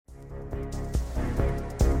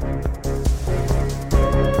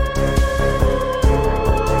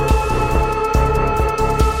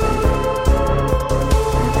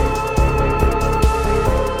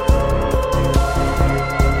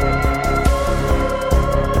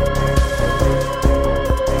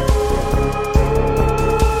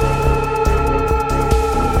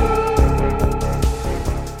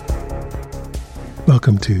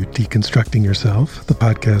to Deconstructing Yourself, the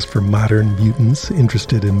podcast for modern mutants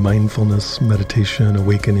interested in mindfulness, meditation,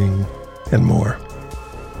 awakening, and more.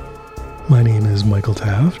 My name is Michael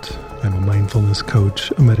Taft. I'm a mindfulness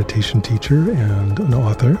coach, a meditation teacher, and an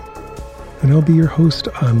author, and I'll be your host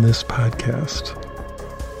on this podcast.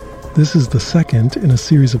 This is the second in a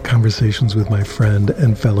series of conversations with my friend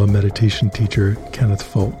and fellow meditation teacher, Kenneth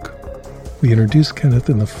Folk. We introduced Kenneth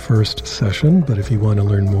in the first session, but if you want to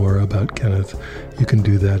learn more about Kenneth, you can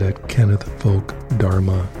do that at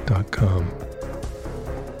kennethfolkdharma.com.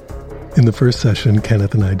 In the first session,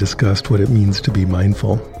 Kenneth and I discussed what it means to be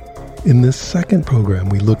mindful. In this second program,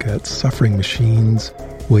 we look at suffering machines,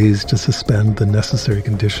 ways to suspend the necessary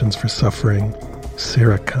conditions for suffering,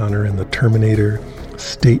 Sarah Connor and the Terminator,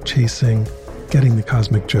 state chasing, getting the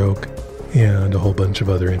cosmic joke, and a whole bunch of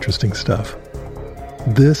other interesting stuff.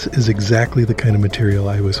 This is exactly the kind of material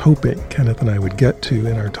I was hoping Kenneth and I would get to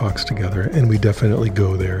in our talks together, and we definitely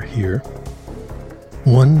go there here.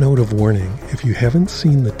 One note of warning, if you haven't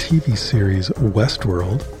seen the TV series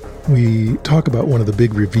Westworld, we talk about one of the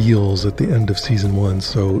big reveals at the end of season 1,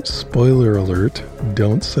 so spoiler alert,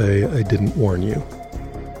 don't say I didn't warn you.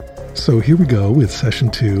 So here we go with session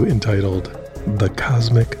 2 entitled The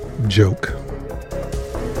Cosmic Joke.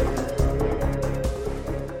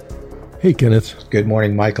 Hey, Kenneth. Good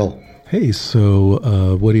morning, Michael. Hey,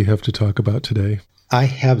 so what do you have to talk about today? I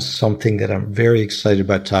have something that I'm very excited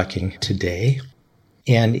about talking today,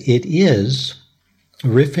 and it is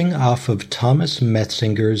riffing off of Thomas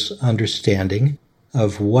Metzinger's understanding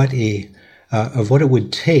of what it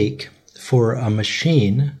would take for a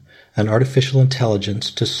machine, an artificial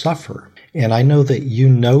intelligence, to suffer. And I know that you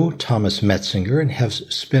know Thomas Metzinger and have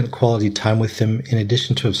spent quality time with him in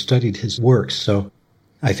addition to have studied his works, so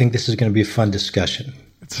I think this is going to be a fun discussion.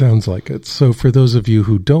 It sounds like it. So for those of you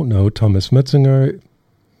who don't know, Thomas Metzinger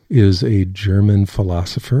is a German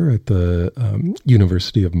philosopher at the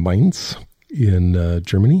University of Mainz in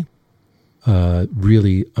Germany.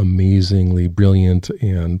 Really amazingly brilliant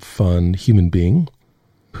and fun human being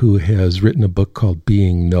who has written a book called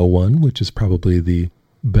Being No One, which is probably the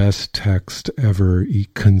best text ever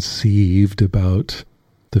conceived about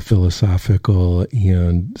the philosophical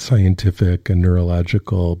and scientific and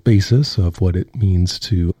neurological basis of what it means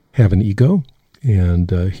to have an ego. And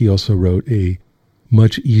he also wrote a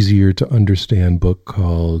much easier to understand book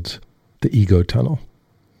called The Ego Tunnel.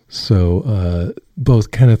 So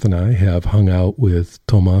both Kenneth and I have hung out with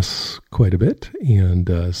Thomas quite a bit,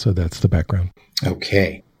 and so that's the background.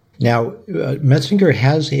 Okay. Now, Metzinger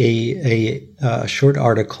has a short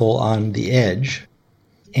article on The Edge,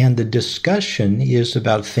 and the discussion is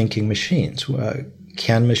about thinking machines.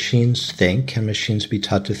 Can machines think? Can machines be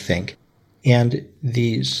taught to think? And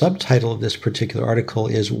the subtitle of this particular article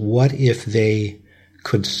is, What if they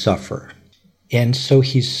could suffer? And so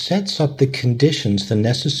he sets up the conditions, the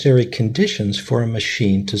necessary conditions for a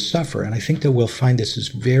machine to suffer. And I think that we'll find this is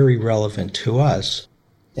very relevant to us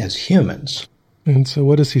as humans. And so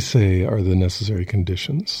what does he say are the necessary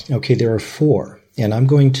conditions? Okay, there are 4. And I'm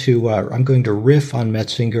going to riff on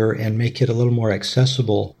Metzinger and make it a little more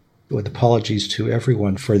accessible, with apologies to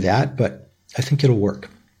everyone for that, but I think it'll work.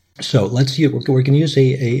 So we're going to use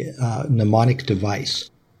a mnemonic device,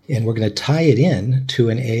 and we're going to tie it in to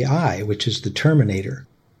an AI, which is the Terminator.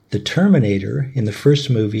 The Terminator in the first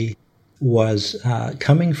movie was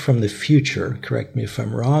coming from the future, correct me if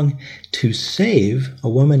I'm wrong, to save a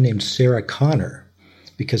woman named Sarah Connor,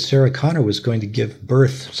 because Sarah Connor was going to give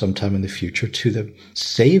birth sometime in the future to the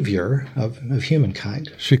savior of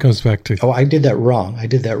humankind. She comes back to... Oh, I did that wrong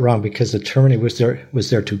because the Terminator was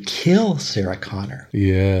there to kill Sarah Connor.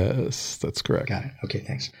 Yes, that's correct. Got it. Okay,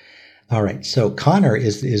 thanks. All right, so Connor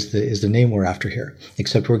is the name we're after here,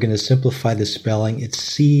 except we're going to simplify the spelling. It's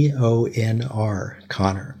C-O-N-R,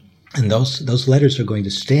 Connor. And those letters are going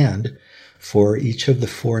to stand for each of the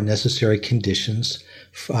 4 necessary conditions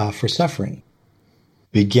for suffering.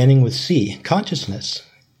 Beginning with C, consciousness.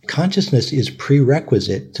 Consciousness is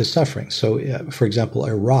prerequisite to suffering. So, for example,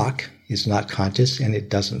 a rock is not conscious and it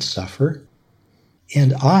doesn't suffer.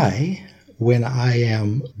 And when I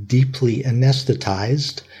am deeply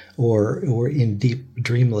anesthetized or in deep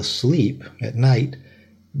dreamless sleep at night,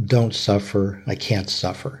 don't suffer. I can't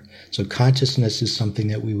suffer. So consciousness is something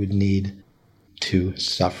that we would need to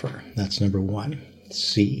suffer. That's number 1,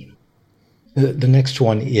 C.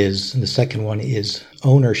 The second one is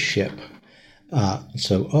ownership.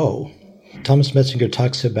 So O. Thomas Metzinger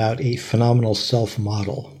talks about a phenomenal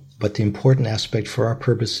self-model, but the important aspect for our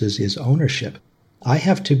purposes is ownership. I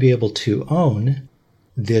have to be able to own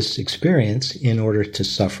this experience in order to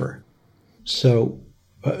suffer. So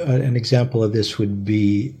an example of this would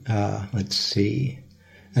be,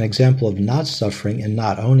 an example of not suffering and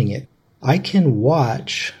not owning it. I can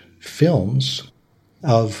watch films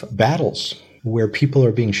of battles where people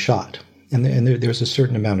are being shot. And there's a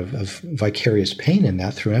certain amount of vicarious pain in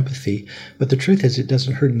that through empathy. But the truth is, it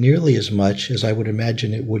doesn't hurt nearly as much as I would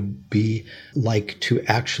imagine it would be like to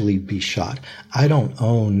actually be shot. I don't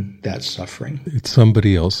own that suffering. It's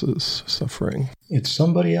somebody else's suffering. It's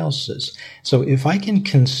somebody else's. So if I can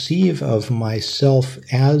conceive of myself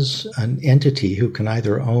as an entity who can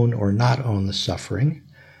either own or not own the suffering,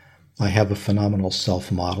 I have a phenomenal self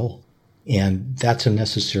model, and that's a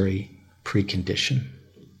necessary precondition.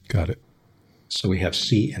 Got it. So we have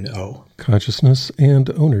C and O. Consciousness and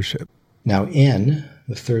ownership. Now N,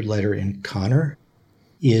 the third letter in Connor,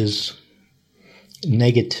 is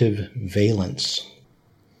negative valence,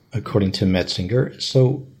 according to Metzinger.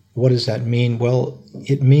 So what does that mean? Well,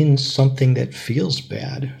 it means something that feels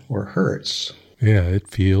bad or hurts. Yeah, it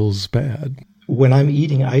feels bad. When I'm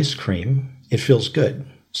eating ice cream, it feels good.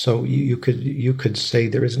 So you could say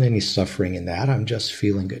there isn't any suffering in that. I'm just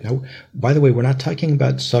feeling good. Now, by the way, we're not talking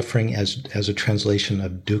about suffering as a translation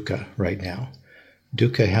of dukkha right now.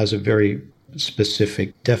 Dukkha has a very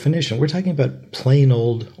specific definition. We're talking about plain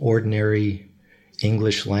old, ordinary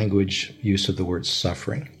English language use of the word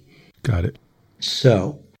suffering. Got it.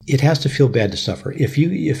 So it has to feel bad to suffer. If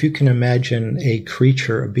you can imagine a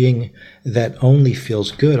creature, a being that only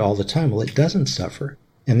feels good all the time, well, it doesn't suffer.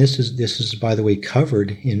 And this is, by the way,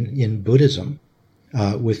 covered in Buddhism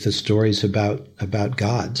with the stories about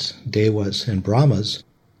gods, devas and brahmas,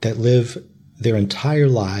 that live their entire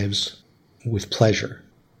lives with pleasure.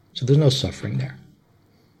 So there's no suffering there.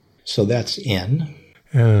 So that's N.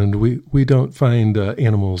 And we don't find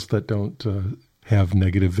animals that don't have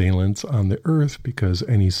negative valence on the earth because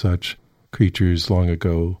any such creatures long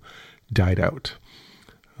ago died out.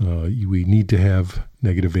 We need to have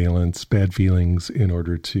negative valence, bad feelings in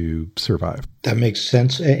order to survive. That makes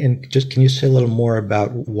sense. And just can you say a little more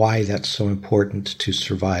about why that's so important to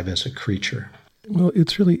survive as a creature? Well,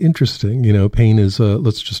 it's really interesting. Pain is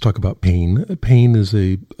let's just talk about pain. Pain is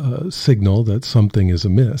a signal that something is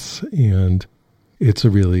amiss, and it's a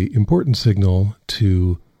really important signal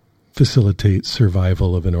to facilitate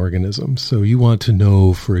survival of an organism. So you want to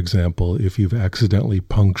know, for example, if you've accidentally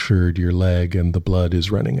punctured your leg and the blood is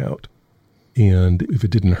running out. And if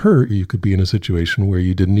it didn't hurt, you could be in a situation where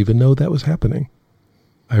you didn't even know that was happening.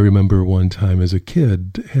 I remember one time as a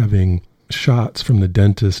kid having shots from the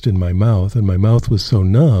dentist in my mouth, and my mouth was so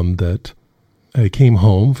numb that I came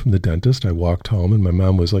home from the dentist. I walked home, and my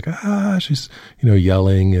mom was like, she's,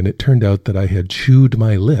 yelling. And it turned out that I had chewed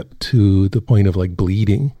my lip to the point of like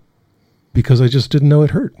bleeding because I just didn't know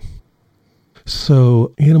it hurt.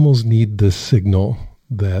 So animals need this signal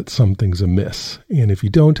that something's amiss. And if you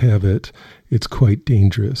don't have it, it's quite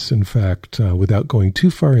dangerous. In fact, without going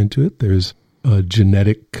too far into it, there's a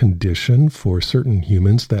genetic condition for certain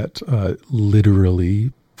humans that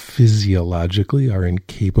literally, physiologically are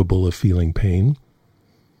incapable of feeling pain.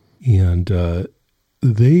 And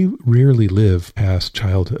they rarely live past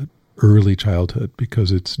childhood, early childhood,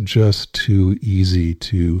 because it's just too easy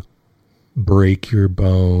to break your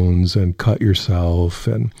bones and cut yourself.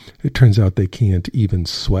 And it turns out they can't even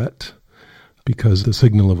sweat because the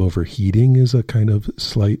signal of overheating is a kind of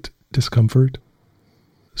slight discomfort.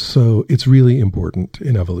 So it's really important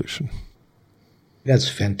in evolution. That's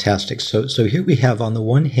fantastic. So here we have, on the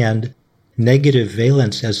one hand, negative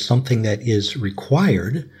valence as something that is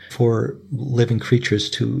required for living creatures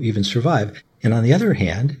to even survive. And on the other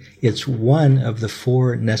hand, it's one of the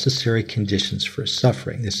 4 necessary conditions for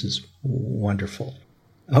suffering. This is wonderful.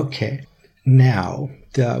 Okay. Now,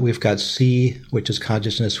 we've got C, which is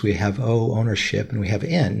consciousness. We have O, ownership. And we have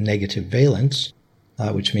N, negative valence,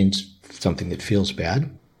 which means something that feels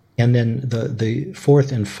bad. And then the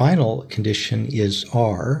fourth and final condition is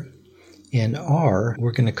R. And R,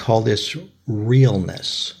 we're going to call this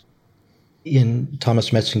realness. In Thomas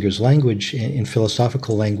Metzinger's language, in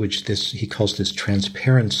philosophical language, he calls this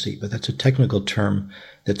transparency, but that's a technical term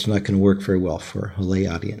that's not going to work very well for a lay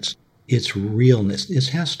audience. It's realness. This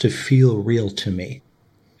has to feel real to me.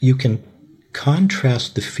 You can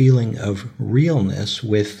contrast the feeling of realness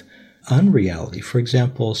with unreality. For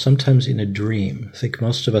example, sometimes in a dream, I think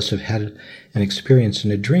most of us have had an experience in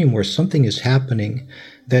a dream where something is happening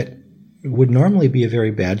that would normally be a very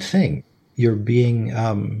bad thing. You're being,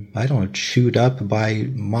 chewed up by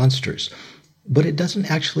monsters. But it doesn't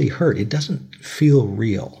actually hurt. It doesn't feel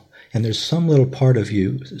real. And there's some little part of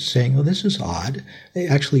you saying, oh, this is odd.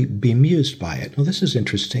 Actually be amused by it. Oh, this is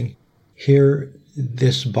interesting. Here,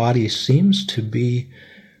 this body seems to be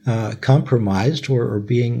compromised or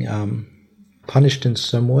being punished in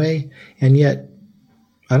some way. And yet,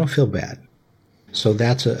 I don't feel bad. So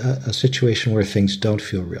that's a situation where things don't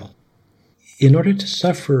feel real. In order to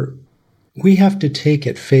suffer, we have to take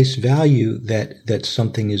at face value that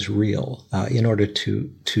something is real in order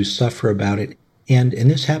to suffer about it. And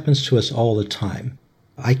this happens to us all the time.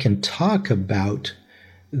 I can talk about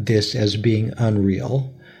this as being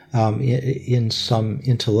unreal in some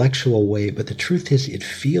intellectual way, but the truth is it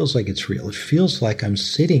feels like it's real. It feels like I'm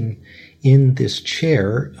sitting in this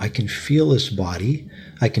chair. I can feel this body.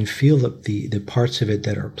 I can feel the parts of it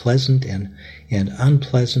that are pleasant and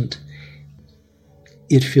unpleasant.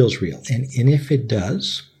 It feels real. And if it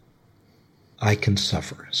does, I can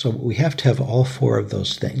suffer. So we have to have all four of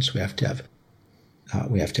those things. We have to have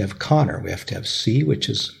Connor. We have to have C, which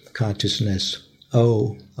is consciousness,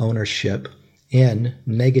 O, ownership, N,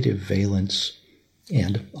 negative valence,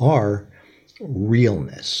 and R,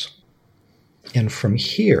 realness. And from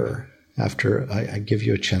here, after I give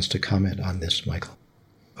you a chance to comment on this, Michael,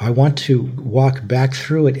 I want to walk back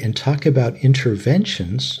through it and talk about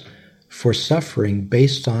interventions for suffering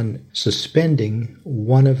based on suspending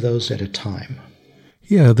one of those at a time.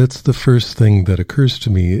 Yeah, that's the first thing that occurs to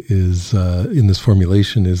me is in this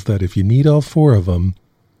formulation is that if you need all four of them,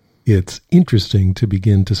 it's interesting to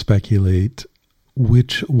begin to speculate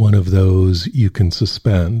which one of those you can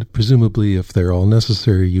suspend. Presumably, if they're all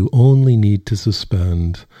necessary, you only need to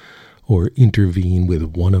suspend or intervene with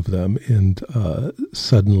one of them, and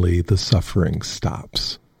suddenly the suffering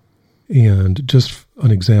stops. And just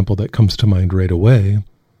an example that comes to mind right away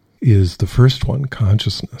is the first one,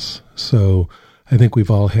 consciousness. So I think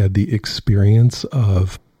we've all had the experience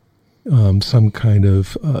of some kind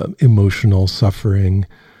of emotional suffering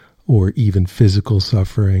or even physical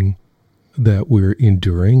suffering that we're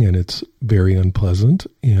enduring, and it's very unpleasant.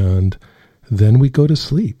 And then we go to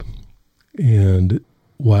sleep. And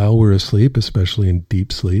while we're asleep, especially in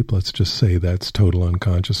deep sleep, let's just say that's total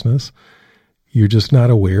unconsciousness, you're just not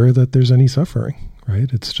aware that there's any suffering, right?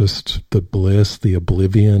 It's just the bliss, the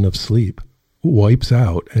oblivion of sleep wipes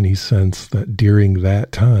out any sense that during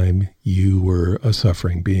that time you were a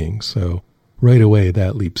suffering being. So right away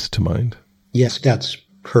that leaps to mind. Yes, that's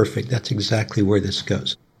perfect. That's exactly where this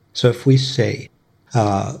goes. So if we say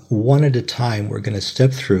one at a time, we're going to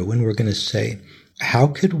step through and we're going to say, how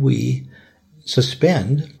could we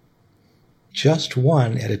suspend just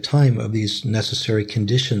one at a time of these necessary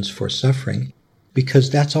conditions for suffering? Because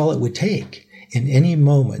that's all it would take. In any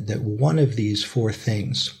moment that one of these four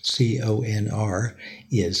things, CONR,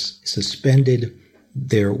 is suspended,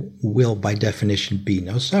 there will by definition be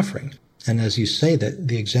no suffering. And as you say, that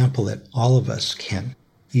the example that all of us can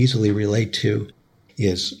easily relate to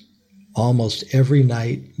is almost every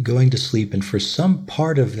night going to sleep, and for some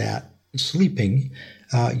part of that sleeping,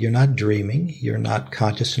 you're not dreaming, you're not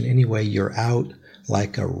conscious in any way, you're out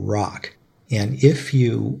like a rock. And if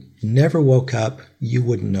you never woke up, you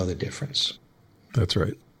wouldn't know the difference. That's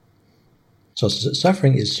right. So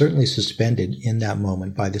suffering is certainly suspended in that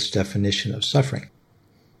moment by this definition of suffering.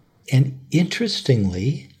 And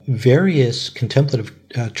interestingly, various contemplative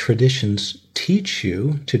traditions teach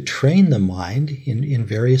you to train the mind in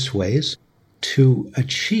various ways to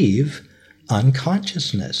achieve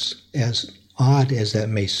unconsciousness, as odd as that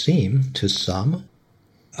may seem to some.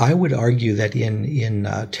 I would argue that in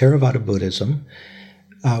Theravada Buddhism,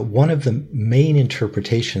 one of the main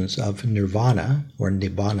interpretations of nirvana, or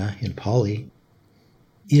nibbana in Pali,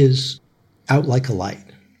 is out like a light,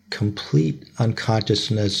 complete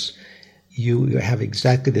unconsciousness. You have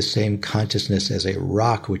exactly the same consciousness as a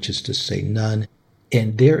rock, which is to say none,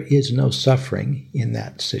 and there is no suffering in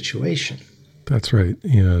that situation. That's right.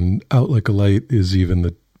 And out like a light is even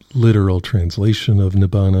the literal translation of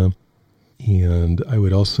nibbana. And I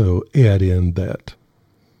would also add in that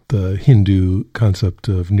the Hindu concept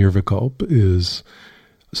of nirvikalpa is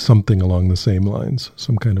something along the same lines,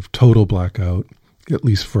 some kind of total blackout, at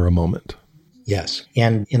least for a moment. Yes.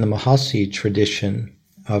 And in the Mahasi tradition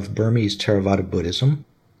of Burmese Theravada Buddhism,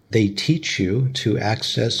 they teach you to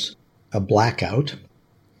access a blackout.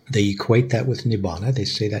 They equate that with nibbana. They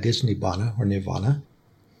say that is nibbana or nirvana.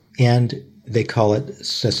 And they call it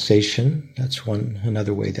cessation. That's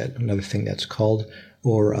another thing that's called,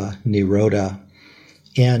 or nirodha.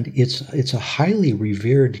 And it's a highly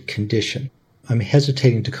revered condition. I'm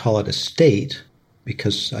hesitating to call it a state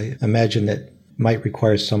because I imagine that might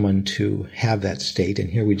require someone to have that state, and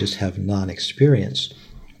here we just have non-experience.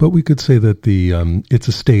 But we could say that it's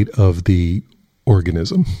a state of the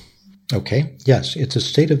organism. Okay, yes, it's a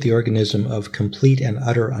state of the organism of complete and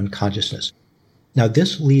utter unconsciousness. Now,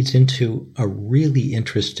 this leads into a really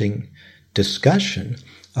interesting discussion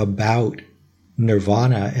about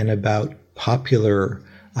nirvana and about popular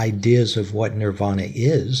ideas of what nirvana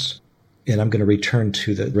is. And I'm going to return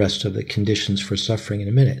to the rest of the conditions for suffering in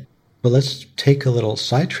a minute. But let's take a little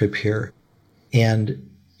side trip here and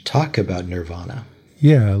talk about nirvana.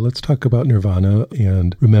 Yeah, let's talk about nirvana,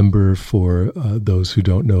 and remember for those who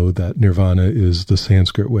don't know that nirvana is the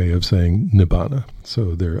Sanskrit way of saying nibbana,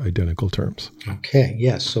 so they're identical terms. Okay,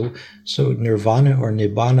 yes. So nirvana or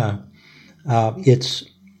nibbana, it's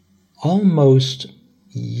almost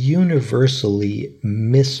universally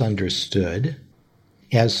misunderstood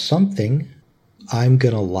as something I'm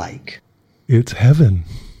going to like. It's heaven.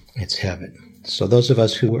 It's heaven. So those of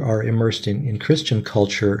us who are immersed in Christian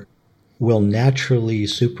culture will naturally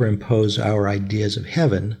superimpose our ideas of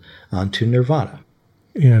heaven onto nirvana.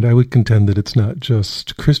 And I would contend that it's not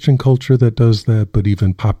just Christian culture that does that, but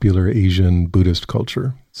even popular Asian Buddhist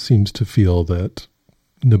culture seems to feel that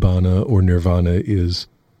nibbana or nirvana is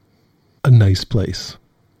a nice place.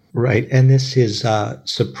 Right. And this is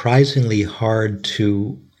surprisingly hard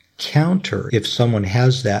to counter. If someone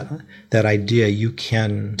has that idea, you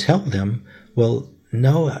can tell them, well,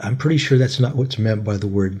 no, I'm pretty sure that's not what's meant by the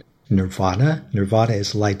word nirvana. Nirvana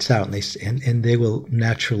is lights out. And they will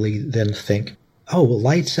naturally then think, oh, well,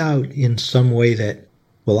 lights out in some way that,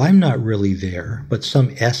 well, I'm not really there, but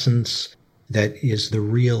some essence that is the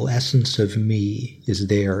real essence of me is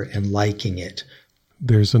there and liking it.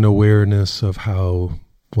 There's an awareness of how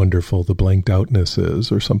wonderful the blanked outness is,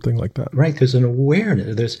 or something like that. Right. There's an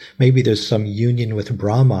awareness. There's some union with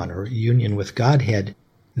Brahman or union with Godhead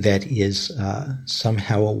that is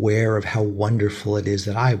somehow aware of how wonderful it is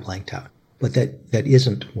that I blanked out. But that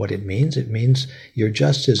isn't what it means. It means you're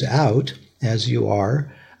just as out as you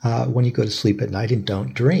are when you go to sleep at night and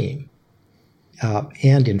don't dream.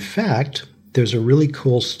 And in fact, there's a really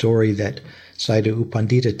cool story that Sayadaw U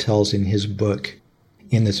Pandita tells in his book,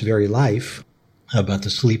 In This Very Life, about the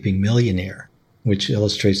sleeping millionaire, which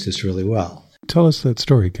illustrates this really well. Tell us that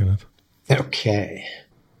story, Kenneth. Okay.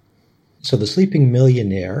 So the sleeping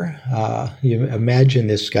millionaire, you imagine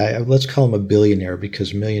this guy, let's call him a billionaire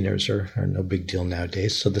because millionaires are no big deal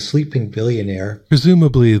nowadays. So the sleeping billionaire.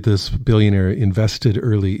 Presumably this billionaire invested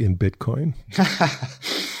early in Bitcoin.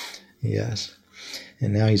 Yes.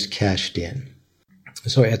 And now he's cashed in.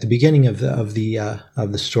 So at the beginning of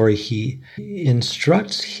the story, he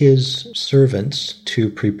instructs his servants to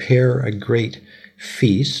prepare a great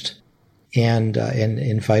feast and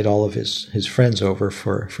invite all of his friends over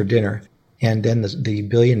for dinner. And then the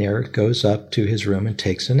billionaire goes up to his room and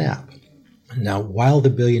takes a nap. Now, while the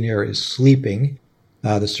billionaire is sleeping,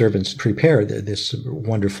 the servants prepare this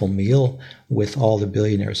wonderful meal with all the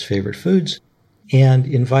billionaire's favorite foods and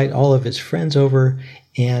invite all of his friends over.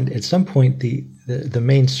 And at some point, the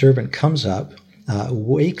main servant comes up,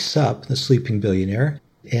 wakes up the sleeping billionaire,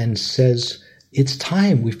 and says, "It's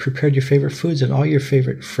time. We've prepared your favorite foods, and all your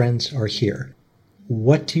favorite friends are here."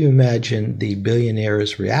 What do you imagine the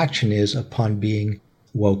billionaire's reaction is upon being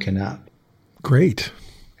woken up? Great.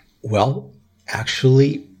 Well,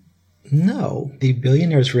 actually, no. The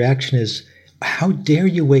billionaire's reaction is, "How dare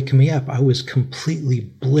you wake me up? I was completely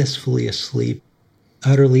blissfully asleep,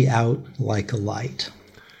 utterly out like a light."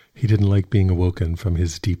 He didn't like being awoken from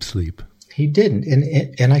his deep sleep. He didn't.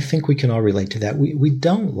 And I think we can all relate to that. We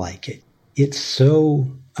don't like it. It's so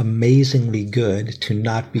amazingly good to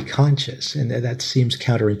not be conscious. And that seems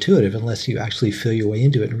counterintuitive unless you actually feel your way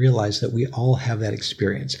into it and realize that we all have that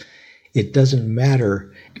experience. It doesn't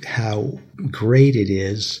matter how great it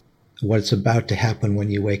is, what's about to happen when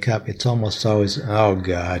you wake up. It's almost always, oh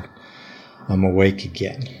God, I'm awake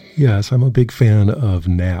again. Yes, I'm a big fan of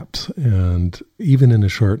naps, and even in a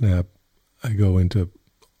short nap, I go into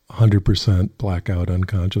 100% blackout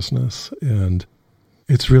unconsciousness, and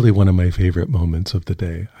it's really one of my favorite moments of the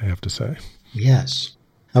day, I have to say. Yes.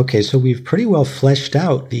 Okay, so we've pretty well fleshed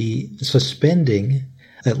out the suspending,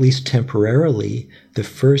 at least temporarily, the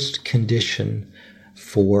first condition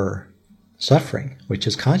for suffering, which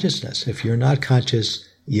is consciousness. If you're not conscious,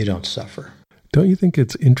 you don't suffer. Don't you think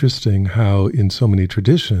it's interesting how in so many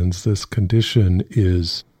traditions this condition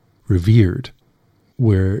is revered,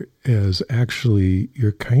 whereas actually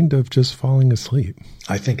you're kind of just falling asleep?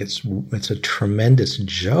 I think it's a tremendous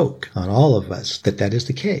joke on all of us that is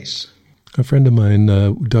the case. A friend of mine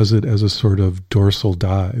does it as a sort of dorsal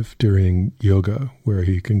dive during yoga, where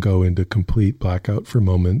he can go into complete blackout for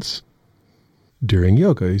moments. During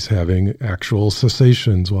yoga, he's having actual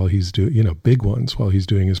cessations while he's doing, big ones while he's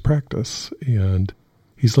doing his practice. And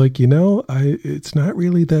he's like, it's not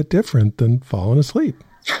really that different than falling asleep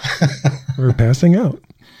or passing out.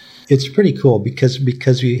 It's pretty cool because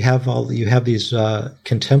you have these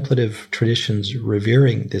contemplative traditions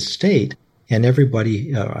revering this state, And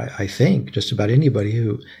everybody, I think, just about anybody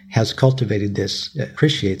who has cultivated this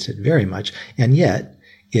appreciates it very much. And yet,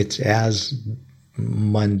 it's as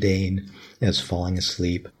mundane as falling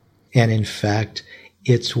asleep. And in fact,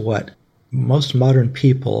 it's what most modern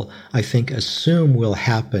people, I think, assume will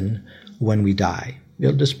happen when we die.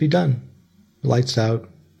 It'll just be done. Lights out,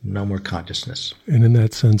 no more consciousness. And in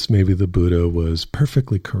that sense, maybe the Buddha was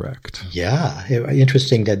perfectly correct. Yeah.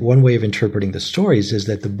 Interesting that one way of interpreting the stories is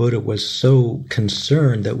that the Buddha was so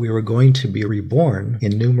concerned that we were going to be reborn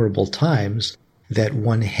innumerable times that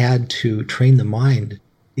one had to train the mind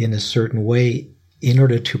in a certain way in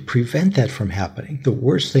order to prevent that from happening. The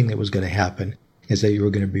worst thing that was going to happen is that you were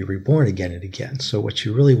going to be reborn again and again. So what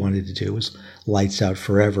you really wanted to do was lights out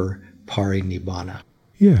forever, pari nibbana.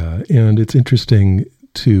 Yeah, and it's interesting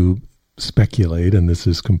to speculate, and this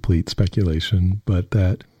is complete speculation, but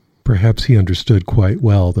that perhaps he understood quite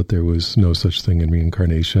well that there was no such thing in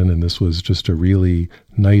reincarnation, and this was just a really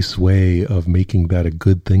nice way of making that a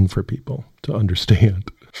good thing for people to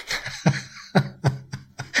understand.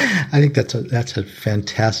 I think that's a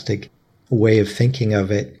fantastic way of thinking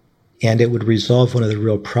of it, and it would resolve one of the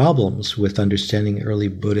real problems with understanding early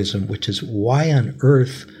Buddhism, which is why on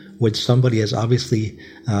earth would somebody as obviously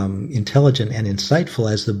intelligent and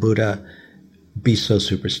insightful as the Buddha be so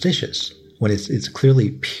superstitious when it's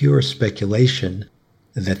clearly pure speculation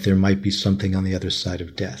that there might be something on the other side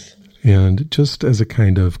of death? And just as a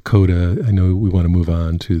kind of coda, I know we want to move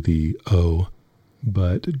on to the O,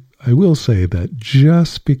 but I will say that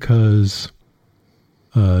just because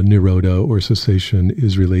nirodha or cessation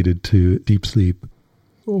is related to deep sleep,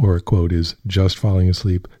 or quote is just falling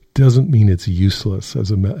asleep, doesn't mean it's useless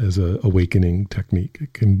as a awakening technique.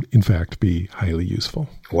 It can, in fact, be highly useful.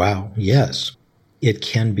 Wow, yes. It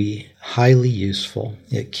can be highly useful.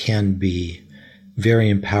 It can be very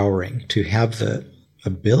empowering to have the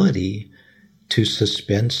ability to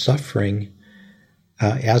suspend suffering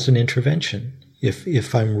as an intervention.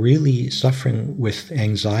 If I'm really suffering with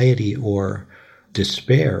anxiety or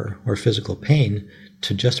despair or physical pain,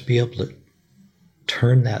 to just be able to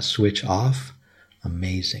turn that switch off,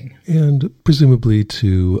 amazing. And presumably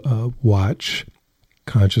to watch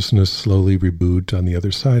consciousness slowly reboot on the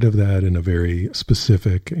other side of that in a very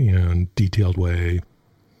specific and detailed way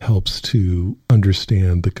helps to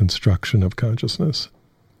understand the construction of consciousness.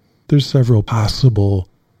 There's several possible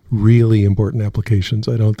really important applications.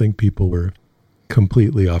 I don't think people were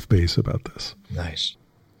completely off base about this. Nice.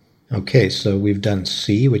 Okay, so we've done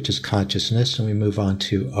C, which is consciousness, and we move on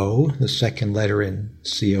to O, the second letter in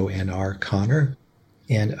C-O-N-R, Connor.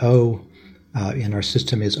 And O in our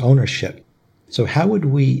system is ownership. So how would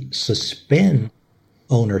we suspend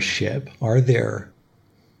ownership? Are there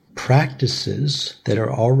practices that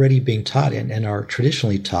are already being taught and are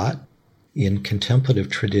traditionally taught in contemplative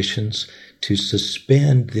traditions to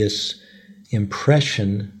suspend this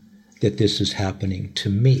impression that this is happening to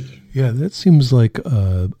me? Yeah, that seems like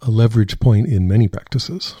a leverage point in many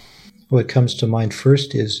practices. What comes to mind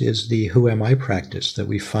first is the Who Am I practice that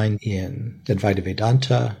we find in Advaita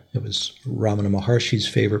Vedanta. It was Ramana Maharshi's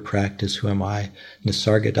favorite practice, Who Am I?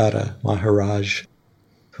 Nisargadatta Maharaj,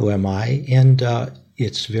 Who Am I? And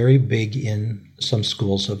it's very big in some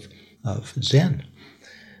schools of Zen.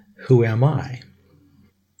 Who am I?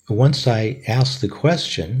 Once I ask the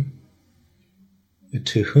question,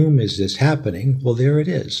 to whom is this happening? Well, there it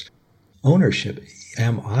is. Ownership.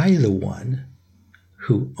 Am I the one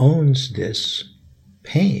who owns this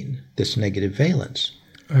pain, this negative valence?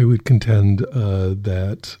 I would contend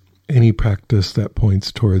that any practice that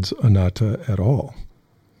points towards anatta at all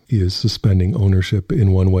is suspending ownership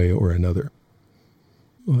in one way or another.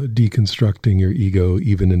 Deconstructing your ego,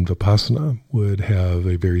 even in Vipassana, would have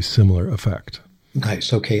a very similar effect.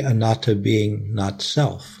 Nice. Okay, anatta being not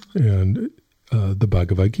self. And the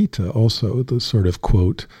Bhagavad Gita, also the sort of,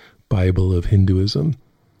 quote, Bible of Hinduism,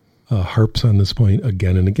 harps on this point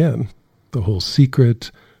again and again. The whole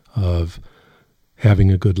secret of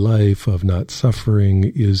having a good life, of not suffering,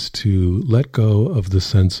 is to let go of the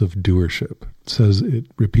sense of doership. It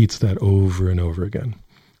repeats that over and over again.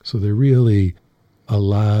 So there are really a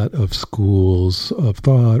lot of schools of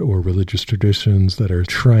thought or religious traditions that are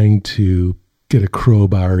trying to get a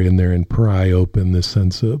crowbar in there and pry open this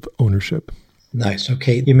sense of ownership. Nice.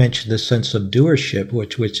 Okay, you mentioned the sense of doership,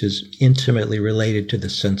 which is intimately related to the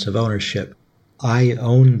sense of ownership. I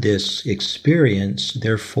own this experience,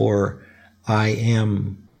 therefore I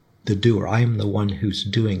am the doer. I am the one who's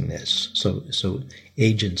doing this. So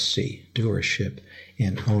agency, doership,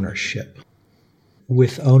 and ownership.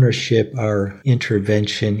 With ownership, our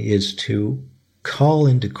intervention is to call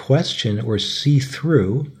into question or see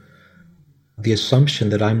through the assumption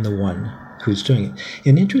that I'm the one who's doing it.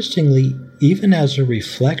 And interestingly, even as a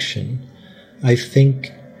reflection, I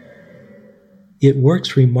think it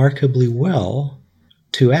works remarkably well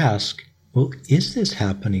to ask, well, is this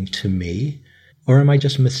happening to me, or am I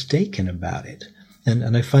just mistaken about it?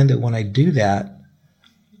 And I find that when I do that,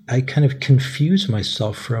 I kind of confuse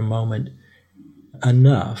myself for a moment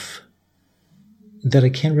enough that I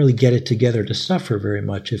can't really get it together to suffer very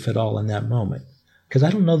much, if at all, in that moment. Because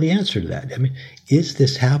I don't know the answer to that. I mean, is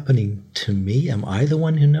this happening to me? Am I the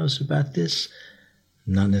one who knows about this?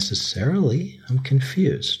 Not necessarily. I'm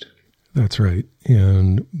confused. That's right.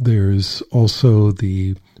 And there's also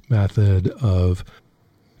the method of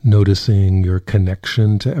noticing your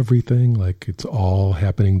connection to everything, like it's all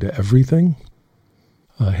happening to everything,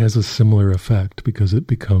 has a similar effect because it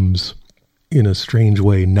becomes, in a strange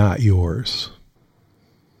way, not yours.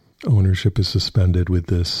 Ownership is suspended with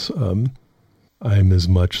this, I'm as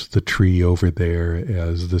much the tree over there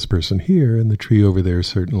as this person here, and the tree over there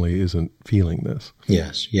certainly isn't feeling this.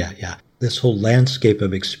 Yes, yeah. This whole landscape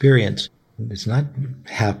of experience is not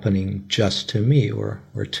happening just to me or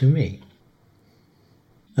to me.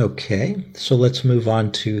 Okay, so let's move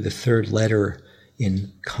on to the third letter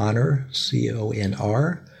in Conor,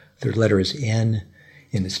 C-O-N-R. Third letter is N,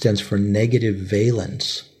 and it stands for negative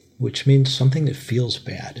valence, which means something that feels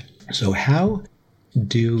bad. So how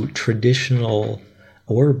do traditional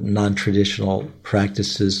or non-traditional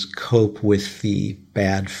practices cope with the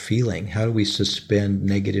bad feeling? How do we suspend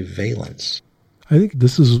negative valence? I think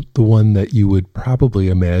this is the one that you would probably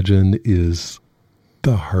imagine is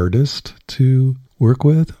the hardest to work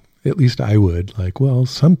with. At least I would. Like, well,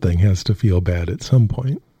 something has to feel bad at some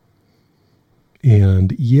point.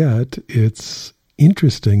 And yet, it's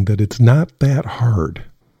interesting that it's not that hard.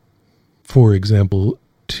 For example,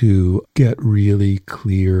 to get really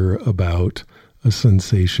clear about a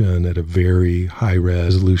sensation at a very high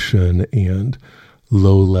resolution and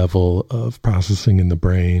low level of processing in the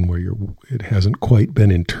brain where it hasn't quite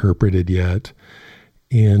been interpreted yet.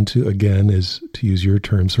 And to, again, is to use your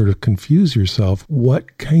term, sort of confuse yourself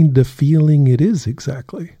what kind of feeling it is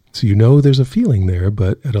exactly. So you know there's a feeling there,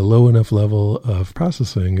 but at a low enough level of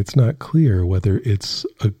processing, it's not clear whether it's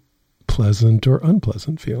a pleasant or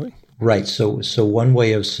unpleasant feeling. Right. So one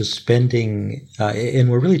way of suspending, and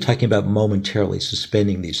we're really talking about momentarily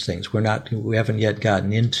suspending these things. We haven't yet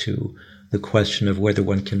gotten into the question of whether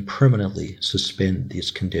one can permanently suspend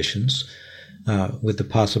these conditions, with the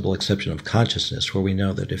possible exception of consciousness, where we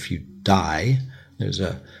know that if you die, there's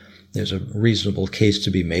a reasonable case to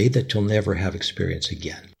be made that you'll never have experience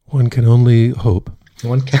again. One can only hope.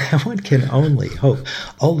 One can only hope.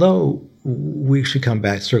 Although we should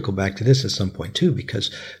circle back to this at some point too,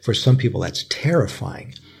 because for some people that's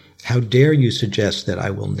terrifying. How dare you suggest that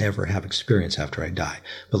I will never have experience after I die?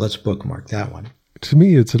 But let's bookmark that one. To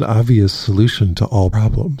me, it's an obvious solution to all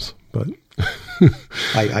problems, but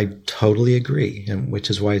I totally agree, and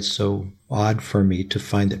which is why it's so odd for me to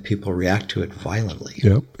find that people react to it violently.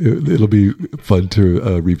 Yeah, it'll be fun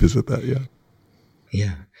to revisit that, yeah.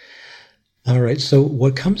 Yeah. All right, so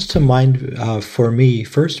what comes to mind for me,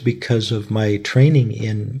 first because of my training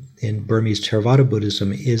in Burmese Theravada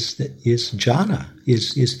Buddhism, is jhana,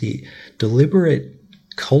 is the deliberate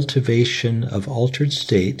cultivation of altered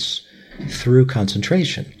states through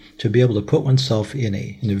concentration, to be able to put oneself in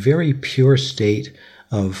a very pure state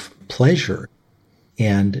of pleasure,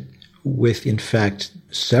 and with, in fact,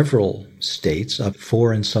 several states, up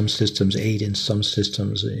 4 in some systems, 8 in some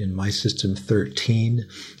systems, in my system 13,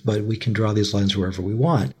 but we can draw these lines wherever we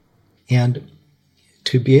want. And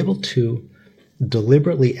to be able to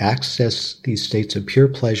deliberately access these states of pure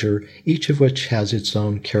pleasure, each of which has its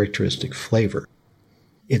own characteristic flavor.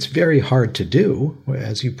 It's very hard to do,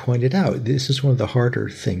 as you pointed out. This is one of the harder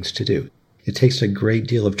things to do. It takes a great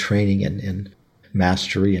deal of training and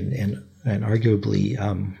mastery and arguably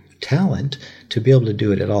talent to be able to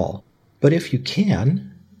do it at all. But if you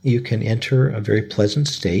can enter a very pleasant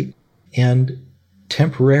state and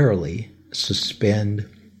temporarily suspend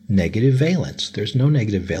negative valence. There's no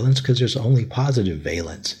negative valence because there's only positive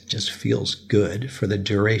valence. It just feels good for the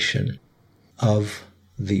duration of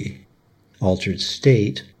the altered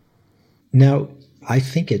state. Now, I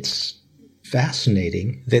think it's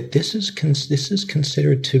fascinating that this is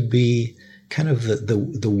considered to be kind of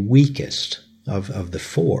the weakest of the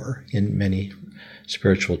 4 in many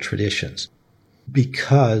spiritual traditions,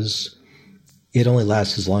 because it only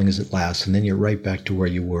lasts as long as it lasts, and then you're right back to where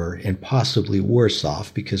you were, and possibly worse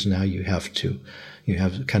off, because now you have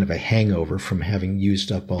kind of a hangover from having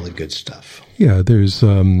used up all the good stuff. Yeah, there's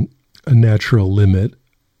a natural limit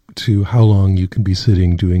to how long you can be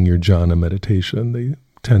sitting doing your jhana meditation. They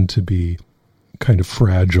tend to be kind of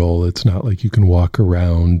fragile. It's not like you can walk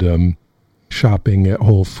around shopping at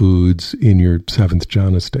Whole Foods in your seventh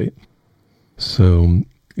jhana state. So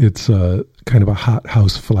it's a kind of a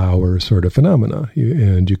hothouse flower sort of phenomena.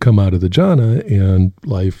 And you come out of the jhana and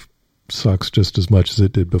life sucks just as much as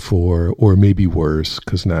it did before, or maybe worse,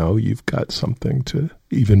 because now you've got something to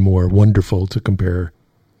even more wonderful to compare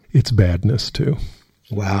its badness to.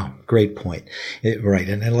 Wow, great point. Right,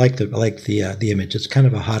 and I like the image. It's kind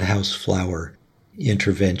of a hothouse flower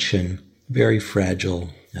intervention, very fragile,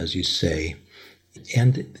 as you say,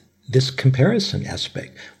 and this comparison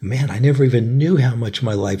aspect. Man, I never even knew how much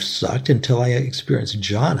my life sucked until I experienced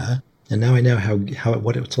jhana, and now I know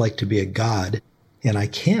what it's like to be a god, and I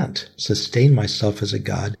can't sustain myself as a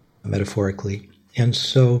god, metaphorically, and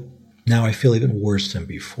so now I feel even worse than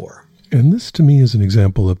before. And this, to me, is an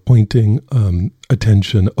example of pointing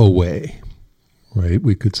attention away, right?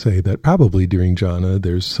 We could say that probably during jhana,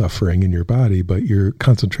 there's suffering in your body, but your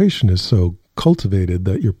concentration is so cultivated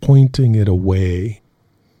that you're pointing it away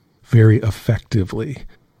very effectively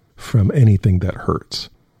from anything that hurts.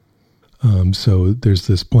 So there's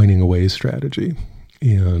this pointing away strategy.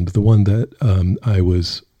 And the one that I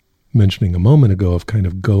was mentioning a moment ago of kind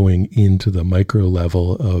of going into the micro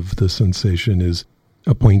level of the sensation is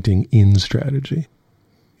a pointing in strategy.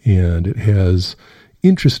 And it has,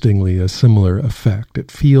 interestingly, a similar effect. It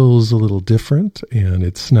feels a little different, and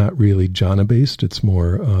it's not really jhana-based. It's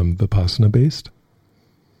more vipassana-based.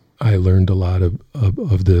 I learned a lot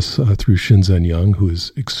of this through Shinzen Young, who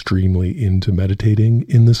is extremely into meditating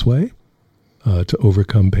in this way to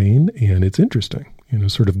overcome pain. And it's interesting,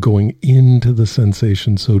 sort of going into the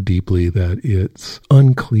sensation so deeply that it's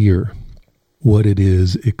unclear what it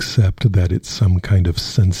is, except that it's some kind of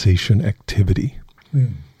sensation activity.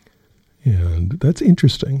 Mm. And that's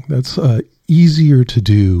interesting. That's easier to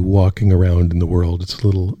do walking around in the world. It's a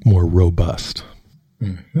little more robust.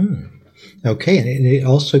 Mm-hmm. Okay, and it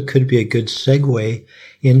also could be a good segue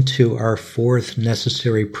into our fourth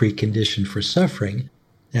necessary precondition for suffering,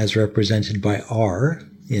 as represented by R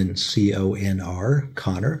in C-O-N-R,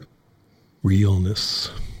 Connor.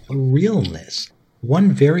 Realness. Realness.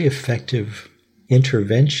 One very effective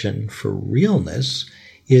intervention for realness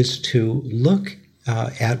is to look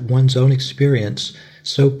at one's own experience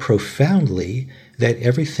so profoundly that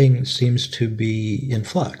everything seems to be in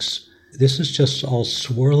flux. This is just all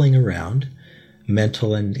swirling around,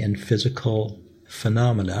 mental and physical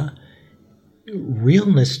phenomena.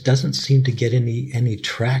 Realness doesn't seem to get any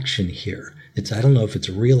traction here. I don't know if it's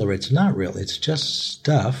real or it's not real. It's just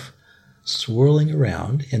stuff swirling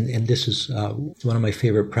around, and this is one of my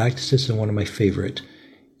favorite practices and one of my favorite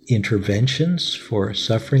interventions for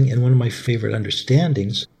suffering, and one of my favorite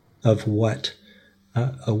understandings of what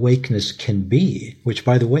awakeness can be, which,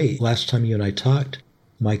 by the way, last time you and I talked,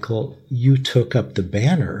 Michael, you took up the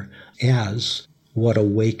banner as what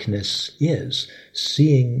awakeness is,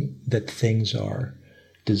 seeing that things are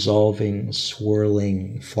dissolving,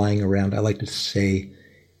 swirling, flying around. I like to say,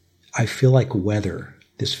 I feel like weather.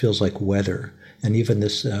 This feels like weather, and even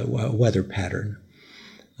this weather pattern,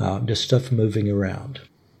 just stuff moving around.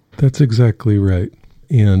 That's exactly right.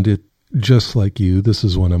 And it, just like you, this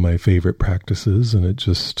is one of my favorite practices, and it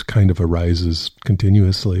just kind of arises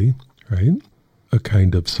continuously, right? A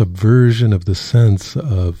kind of subversion of the sense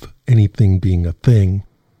of anything being a thing,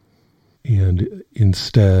 and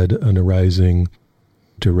instead an arising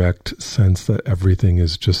direct sense that everything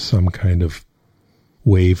is just some kind of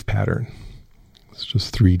wave pattern. It's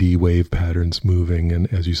just 3D wave patterns moving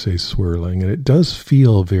and, as you say, swirling. And it does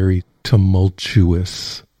feel very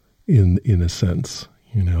tumultuous in a sense.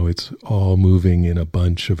 It's all moving in a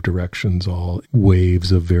bunch of directions, all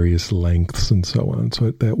waves of various lengths and so on.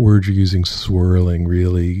 So that word you're using, swirling,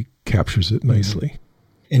 really captures it nicely.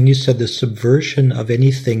 Mm-hmm. And you said the subversion of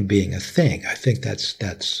anything being a thing. I think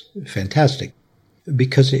that's fantastic.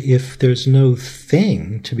 Because if there's no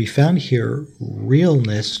thing to be found here,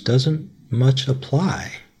 realness doesn't much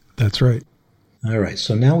apply. That's right. All right.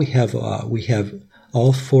 So now we have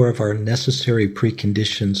all four of our necessary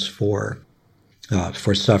preconditions for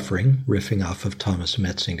suffering, riffing off of Thomas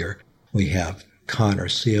Metzinger. We have Connor,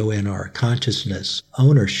 C-O-N-R, consciousness,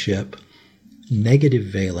 ownership, negative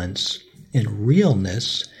valence, and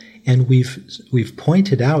realness. And we've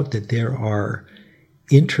pointed out that there are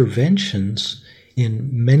interventions in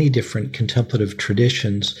many different contemplative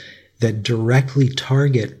traditions that directly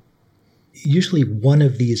target usually one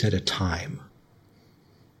of these at a time.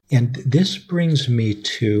 And this brings me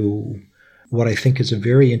to what I think is a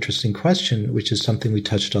very interesting question, which is something we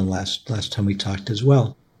touched on last time we talked as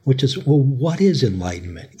well, which is, well, what is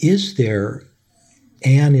enlightenment? Is there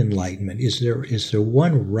an enlightenment? Is there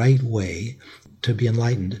one right way to be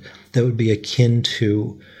enlightened. That would be akin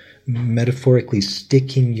to metaphorically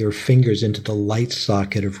sticking your fingers into the light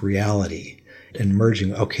socket of reality and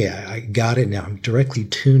merging. Okay, I got it now. I'm directly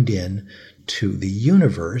tuned in to the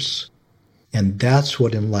universe, and that's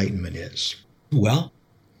what enlightenment is. Well,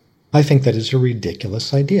 I think that is a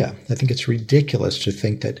ridiculous idea. I think it's ridiculous to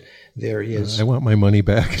think that there is... I want my money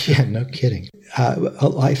back. Yeah, no kidding.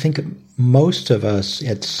 I think most of us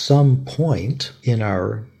at some point in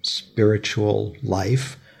our spiritual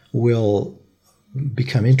life will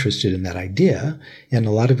become interested in that idea, and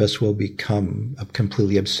a lot of us will become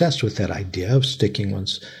completely obsessed with that idea of sticking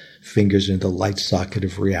one's fingers into the light socket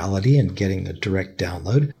of reality and getting a direct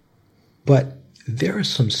download. But there are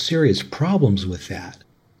some serious problems with that.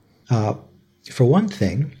 For one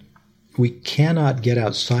thing, we cannot get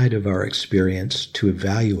outside of our experience to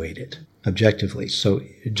evaluate it objectively. So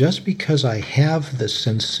just because I have the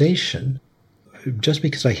sensation, just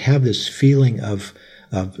because I have this feeling of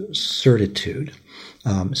certitude,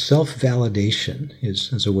 self-validation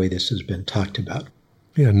is a way this has been talked about.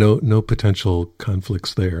 Yeah, no potential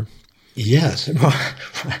conflicts there. Yes,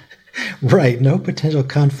 right. No potential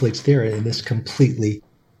conflicts there in this completely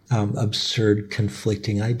absurd,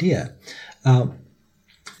 conflicting idea.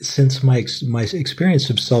 Since my experience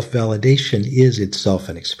of self-validation is itself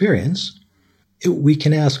an experience, we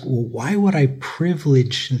can ask, well, why would I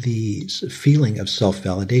privilege the feeling of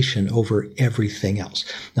self-validation over everything else?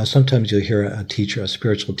 Now, sometimes you'll hear a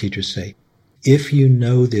spiritual teacher say, if you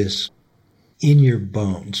know this in your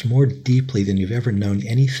bones more deeply than you've ever known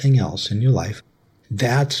anything else in your life,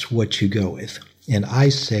 that's what you go with. And I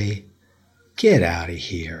say, get out of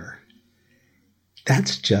here.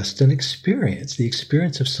 That's just an experience. The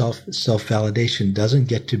experience of self-validation doesn't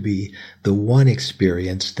get to be the one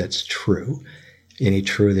experience that's true, any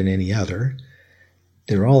truer than any other.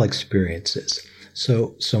 They're all experiences.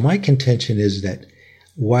 So my contention is that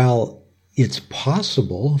while it's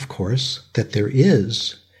possible, of course, that there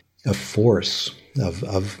is a force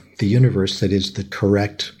of the universe that is the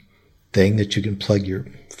correct thing that you can plug your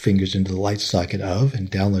fingers into the light socket of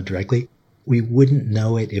and download directly, we wouldn't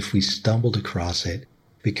know it if we stumbled across it,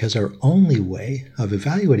 because our only way of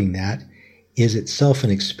evaluating that is itself an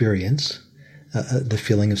experience, the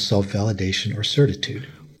feeling of self-validation or certitude.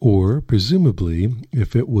 Or, presumably,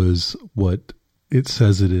 if it was what it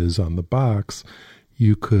says it is on the box,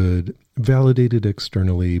 you could validate it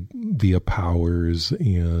externally via powers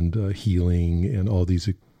and healing and all these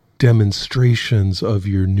demonstrations of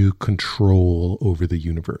your new control over the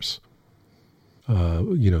universe.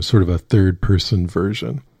 Sort of a third-person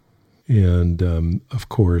version. And, of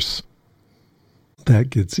course, that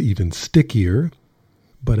gets even stickier,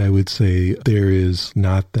 but I would say there is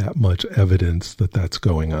not that much evidence that that's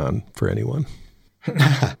going on for anyone.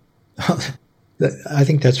 I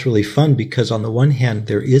think that's really fun because, on the one hand,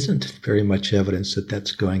 there isn't very much evidence that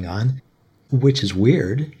that's going on, which is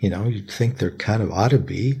weird. You'd think there kind of ought to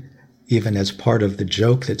be, even as part of the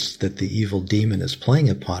joke that the evil demon is playing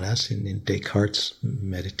upon us in Descartes'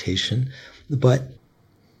 meditation. But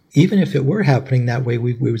even if it were happening that way,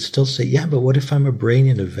 we would still say, yeah, but what if I'm a brain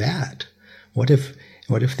in a vat? What if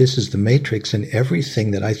this is the Matrix and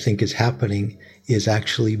everything that I think is happening is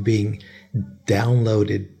actually being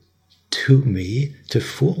downloaded to me to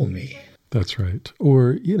fool me? That's right.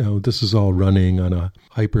 Or, this is all running on a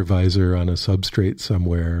hypervisor on a substrate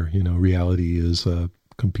somewhere. Reality is a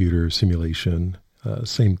computer simulation,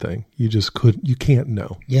 same thing. You can't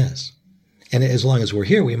know. Yes. And as long as we're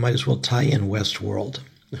here, we might as well tie in Westworld.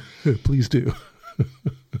 Please do.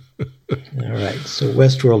 All right. So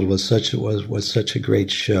Westworld was such a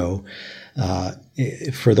great show.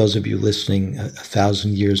 For those of you listening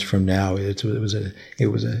 1,000 years from now, it was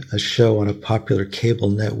a show on a popular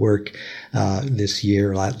cable network last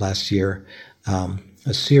year,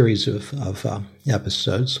 a series of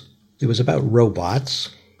episodes. It was about robots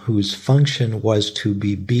whose function was to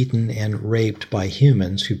be beaten and raped by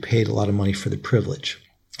humans who paid a lot of money for the privilege.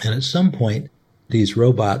 And at some point, these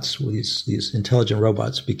robots, these intelligent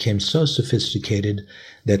robots, became so sophisticated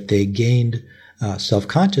that they gained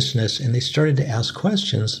self-consciousness, and they started to ask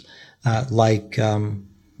questions like,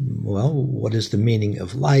 what is the meaning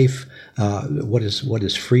of life? What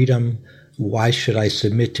is freedom? Why should I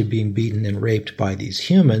submit to being beaten and raped by these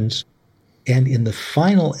humans? And in the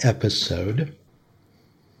final episode,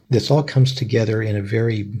 this all comes together in a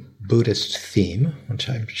very Buddhist theme, which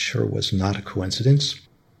I'm sure was not a coincidence,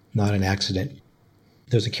 not an accident.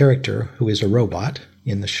 There's a character who is a robot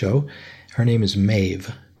in the show. Her name is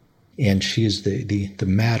Maeve, and she is the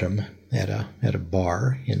madam at a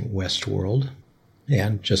bar in Westworld.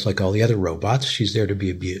 And just like all the other robots, she's there to be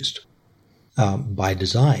abused by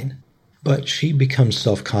design. But she becomes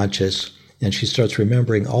self-conscious, and she starts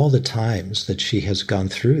remembering all the times that she has gone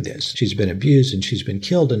through this. She's been abused, and she's been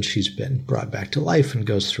killed, and she's been brought back to life, and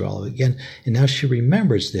goes through all of it again. And now she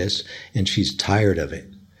remembers this, and she's tired of it.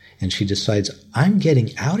 And she decides, I'm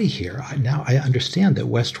getting out of here. Now I understand that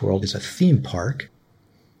Westworld is a theme park,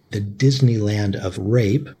 the Disneyland of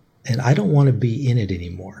rape, and I don't want to be in it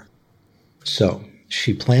anymore. So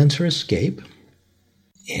she plans her escape,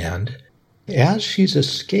 and as she's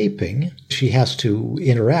escaping, she has to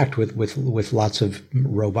interact with lots of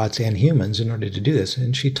robots and humans in order to do this.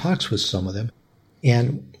 And she talks with some of them.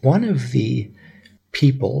 And one of the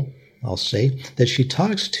people, I'll say, that she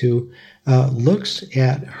talks to looks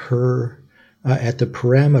at her, at the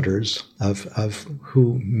parameters of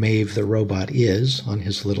who Maeve the robot is on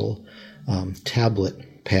his little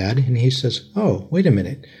tablet pad. And he says, oh, wait a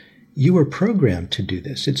minute. You were programmed to do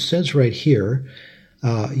this. It says right here,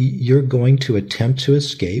 you're going to attempt to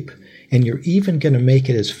escape, and you're even going to make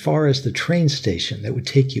it as far as the train station that would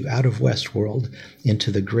take you out of Westworld into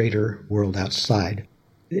the greater world outside.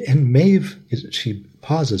 And Maeve, she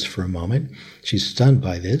pauses for a moment. She's stunned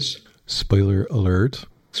by this. Spoiler alert.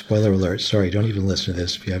 Spoiler alert. Sorry, don't even listen to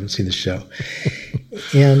this if you haven't seen the show.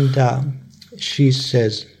 And she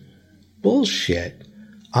says, bullshit.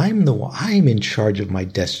 I'm in charge of my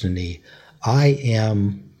destiny. I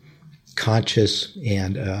am conscious,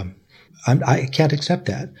 and I can't accept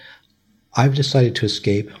that. I've decided to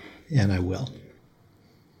escape, and I will.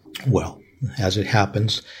 Well, as it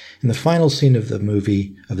happens, in the final scene of the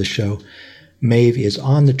movie, of the show, Maeve is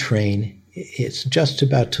on the train. It's just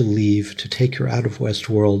about to leave to take her out of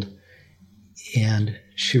Westworld, and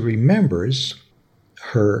she remembers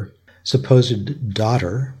her supposed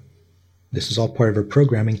daughter. This is all part of her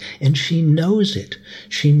programming, and she knows it.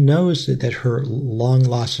 She knows that her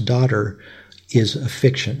long-lost daughter is a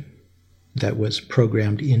fiction that was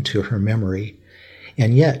programmed into her memory.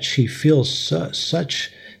 And yet she feels such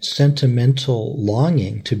sentimental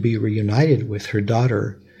longing to be reunited with her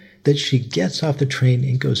daughter that she gets off the train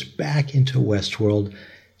and goes back into Westworld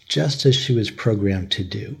just as she was programmed to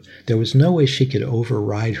do. There was no way she could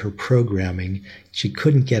override her programming. She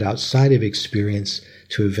couldn't get outside of experience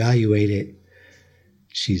to evaluate it.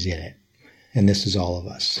 She's in it. And this is all of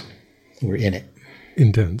us. We're in it.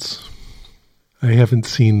 Intense. I haven't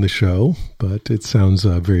seen the show, but it sounds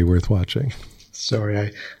very worth watching.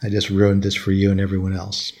 Sorry, I just ruined this for you and everyone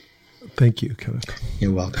else. Thank you, Kenneth.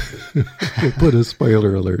 You're welcome. We'll put a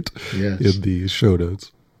spoiler alert in the show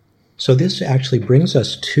notes. So this actually brings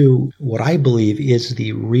us to what I believe is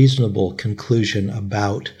the reasonable conclusion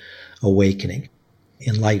about awakening,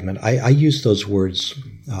 enlightenment. I use those words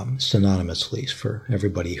synonymously for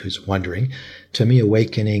everybody who's wondering. To me,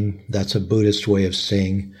 awakening, that's a Buddhist way of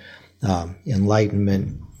saying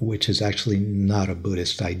enlightenment, which is actually not a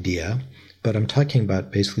Buddhist idea, but I'm talking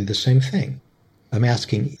about basically the same thing. I'm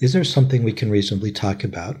asking, is there something we can reasonably talk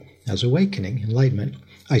about as awakening, enlightenment?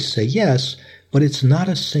 I say yes, but it's not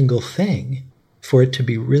a single thing. For it to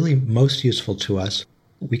be really most useful to us,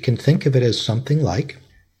 we can think of it as something like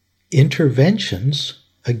interventions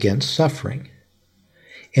against suffering.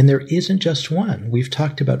 And there isn't just one. We've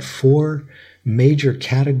talked about 4 major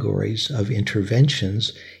categories of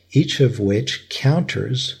interventions, each of which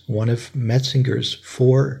counters one of Metzinger's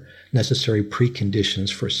 4 necessary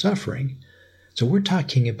preconditions for suffering. So we're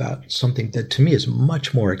talking about something that to me is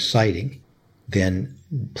much more exciting than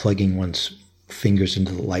plugging one's fingers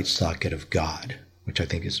into the light socket of God, which I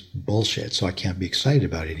think is bullshit, so I can't be excited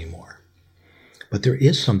about it anymore. But there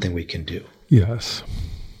is something we can do. Yes.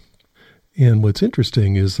 And what's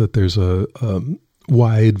interesting is that there's a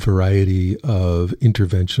wide variety of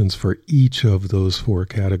interventions for each of those 4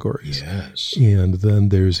 categories. Yes. And then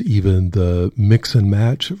there's even the mix and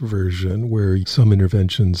match version where some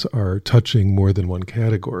interventions are touching more than one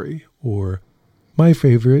category. Or my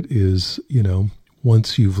favorite is,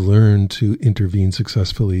 once you've learned to intervene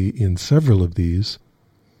successfully in several of these,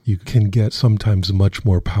 you can get sometimes much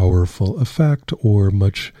more powerful effect or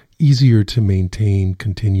much easier to maintain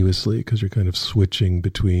continuously because you're kind of switching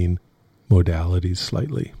between modalities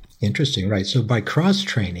slightly. Interesting, right. So by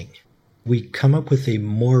cross-training, we come up with a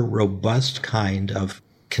more robust kind of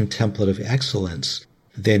contemplative excellence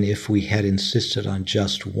than if we had insisted on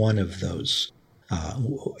just one of those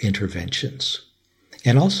interventions.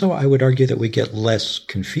 And also, I would argue that we get less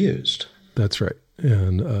confused. That's right.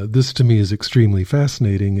 And this to me is extremely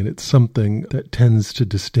fascinating, and it's something that tends to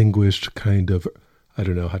distinguish kind of, I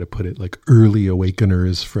don't know how to put it, like early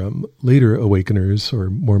awakeners from later awakeners, or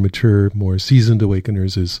more mature, more seasoned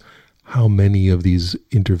awakeners, is how many of these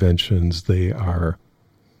interventions they are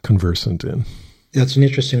conversant in. That's an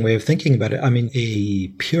interesting way of thinking about it. I mean, a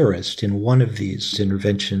purist in one of these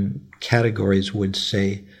intervention categories would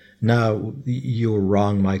say, no, you're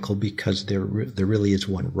wrong, Michael, because there really is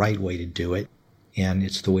one right way to do it, and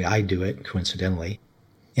it's the way I do it, coincidentally.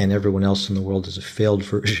 And everyone else in the world is a failed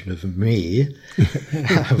version of me,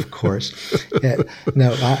 of course.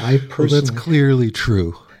 Now, I personally... Well, that's clearly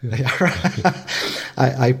true.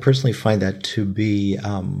 I personally find that to be,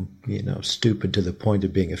 stupid to the point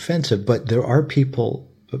of being offensive. But there are people,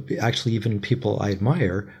 actually even people I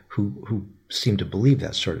admire, who seem to believe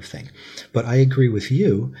that sort of thing. But I agree with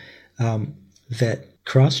you that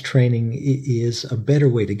cross-training is a better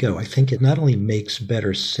way to go. I think it not only makes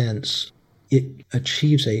better sense, it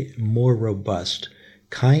achieves a more robust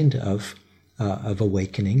kind of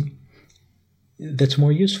awakening that's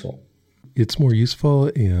more useful. It's more useful,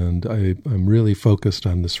 and I'm really focused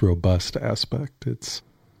on this robust aspect. It's,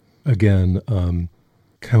 again,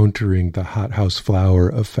 countering the hothouse flower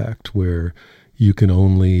effect, where you can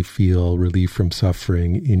only feel relief from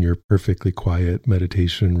suffering in your perfectly quiet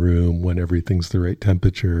meditation room when everything's the right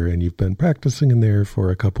temperature and you've been practicing in there for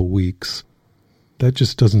a couple weeks. That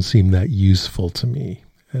just doesn't seem that useful to me.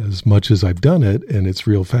 As much as I've done it, and it's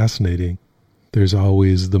real fascinating, there's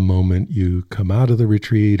always the moment you come out of the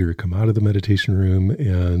retreat or come out of the meditation room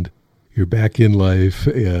and you're back in life,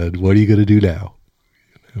 and what are you going to do now?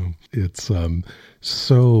 It's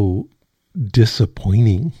so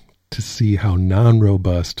disappointing to see how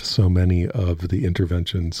non-robust so many of the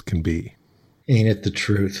interventions can be. Ain't it the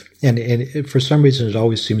truth? And for some reason, it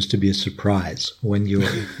always seems to be a surprise when your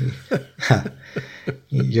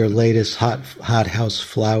latest hothouse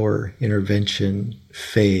flower intervention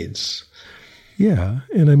fades. Yeah.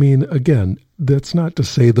 And I mean, again, that's not to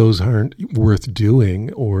say those aren't worth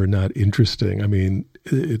doing or not interesting. I mean,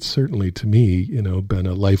 it's certainly, to me, been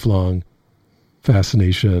a lifelong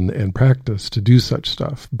fascination and practice to do such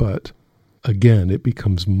stuff. But again, it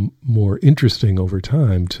becomes more interesting over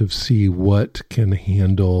time to see what can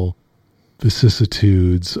handle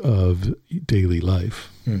vicissitudes of daily life.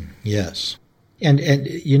 Yes. And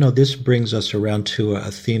this brings us around to a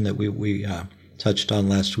theme that we touched on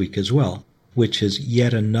last week as well, which is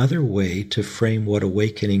yet another way to frame what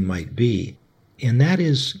awakening might be. And that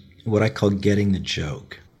is what I call getting the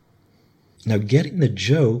joke. Now, getting the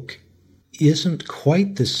joke isn't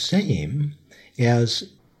quite the same as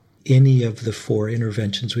any of the four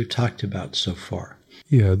interventions we've talked about so far.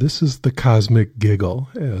 Yeah, this is the cosmic giggle,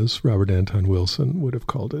 as Robert Anton Wilson would have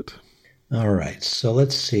called it. All right, so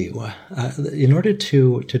let's see. In order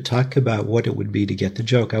to talk about what it would be to get the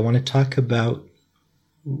joke, I want to talk about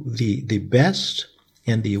the best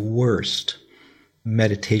and the worst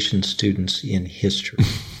meditation students in history.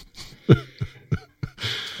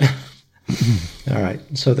 All right.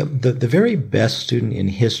 So the very best student in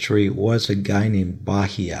history was a guy named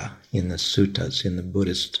Bahia in the suttas, in the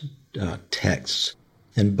Buddhist texts.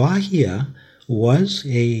 And Bahia was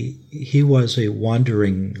a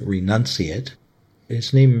wandering renunciate.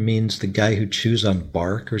 His name means the guy who chews on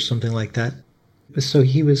bark or something like that. So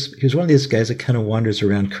he was one of these guys that kind of wanders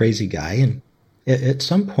around, crazy guy. And at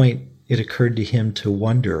some point, it occurred to him to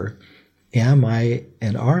wonder, am I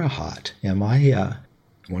an arahat? Am I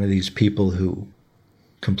one of these people who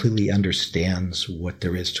completely understands what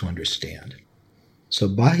there is to understand? So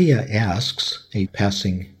Bahia asks a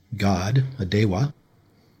passing god, a Dewa,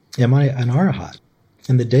 am I an arahat?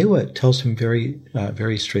 And the Dewa tells him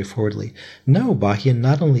very straightforwardly, no, Bahia,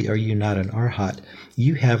 not only are you not an arahat,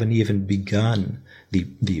 you haven't even begun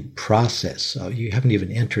the process. You haven't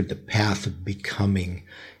even entered the path of becoming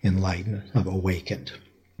enlightened, of awakened.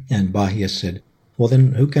 And Bahia said, well,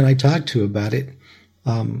 then who can I talk to about it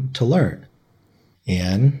to learn?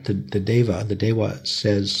 And the Dewa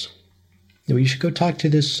says, you should go talk to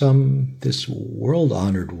this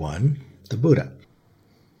world-honored one, the Buddha.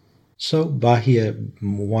 So Bahia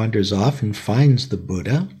wanders off and finds the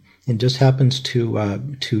Buddha, and just happens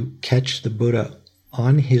to catch the Buddha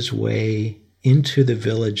on his way into the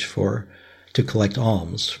village to collect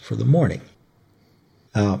alms for the morning.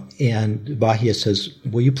 And Bahia says,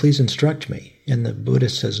 will you please instruct me? And the Buddha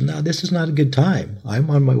says, no, this is not a good time. I'm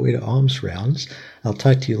on my way to alms rounds. I'll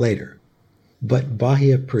talk to you later. But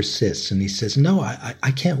Bahia persists, and he says, no,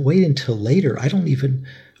 I can't wait until later.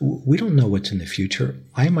 We don't know what's in the future.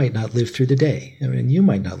 I might not live through the day. I mean, you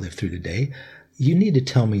might not live through the day. You need to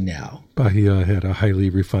tell me now. Bahia had a highly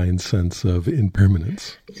refined sense of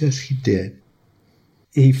impermanence. Yes, he did.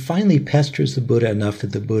 He finally pesters the Buddha enough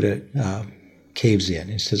that the Buddha caves in.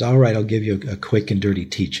 He says, all right, I'll give you a quick and dirty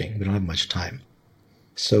teaching. We don't have much time.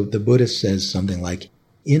 So the Buddha says something like,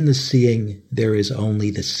 in the seeing, there is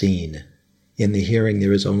only the seen. In the hearing,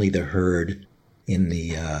 there is only the heard. in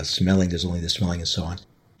the smelling, there's only the smelling and so on.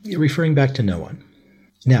 Referring back to no one.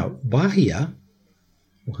 Now, Bahia,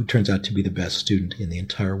 who turns out to be the best student in the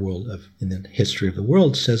entire world in the history of the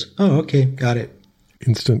world, says, oh, okay, got it.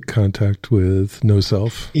 Instant contact with no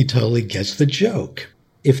self. He totally gets the joke.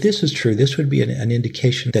 If this is true, this would be an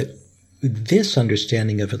indication that this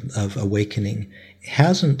understanding of awakening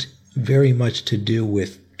hasn't very much to do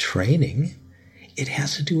with training. It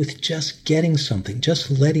has to do with just getting something,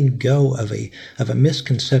 just letting go of a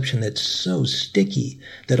misconception that's so sticky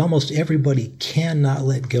that almost everybody cannot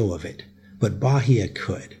let go of it. But Bahia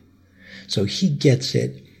could. So he gets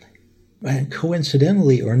it. And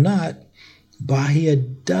coincidentally or not, Bahia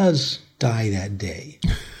does die that day.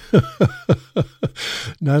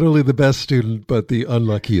 Not only the best student, but the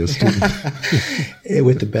unluckiest student.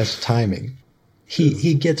 With the best timing.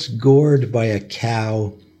 He gets gored by a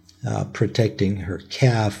cow protecting her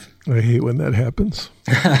calf. I hate when that happens.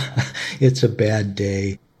 It's a bad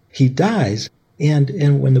day. He dies.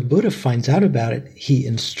 And when the Buddha finds out about it, he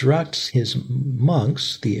instructs his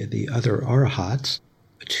monks, the other arahats,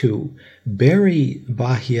 to bury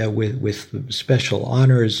Bahia with special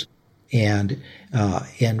honors and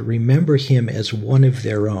remember him as one of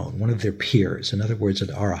their own, one of their peers. In other words, an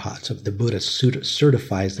arahat. So the Buddha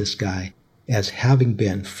certifies this guy as having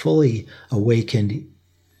been fully awakened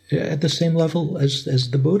at the same level as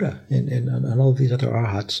the Buddha and all of these other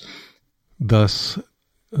arahats. Thus,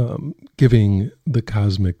 giving the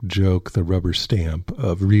cosmic joke the rubber stamp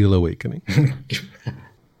of real awakening.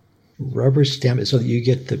 Rubber stamp, so that you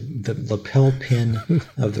get the lapel pin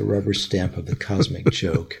of the rubber stamp of the cosmic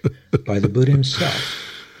joke by the Buddha himself.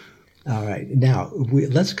 All right, now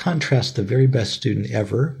let's contrast the very best student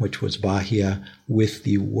ever, which was Bahia, with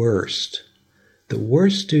the worst. The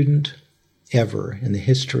worst student ever in the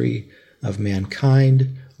history of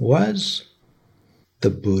mankind was the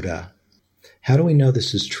Buddha. How do we know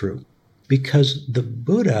this is true? Because the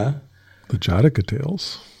Buddha... The Jataka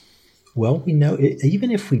tales. Well, we know,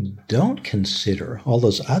 even if we don't consider all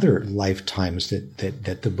those other lifetimes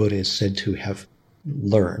that the Buddha is said to have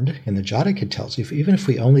learned in the Jataka tales, even if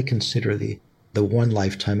we only consider the one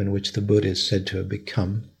lifetime in which the Buddha is said to have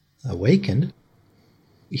become awakened,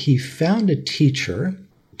 he found a teacher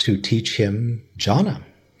to teach him jhana,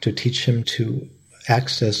 to teach him to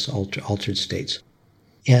access altered states.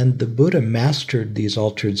 And the Buddha mastered these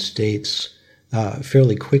altered states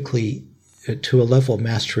fairly quickly to a level of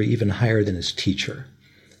mastery even higher than his teacher,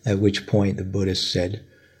 at which point the Buddha said,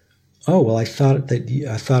 oh, well, I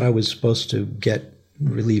thought I was supposed to get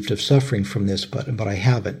relieved of suffering from this, but I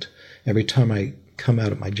haven't. Every time I come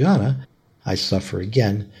out of my jhana, I suffer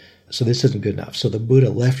again. So this isn't good enough. So the Buddha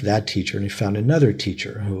left that teacher and he found another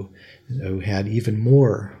teacher who had even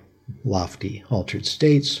more lofty altered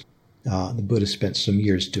states. The Buddha spent some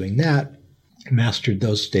years doing that, mastered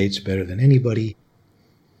those states better than anybody.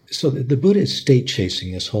 So the Buddha is state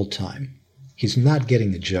chasing this whole time. He's not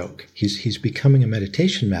getting the joke. He's becoming a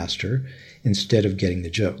meditation master instead of getting the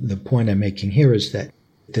joke. The point I'm making here is that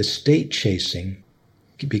the state chasing,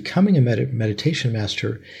 becoming a meditation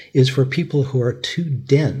master, is for people who are too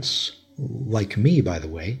dense, like me, by the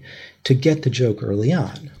way, to get the joke early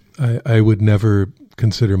on. I would never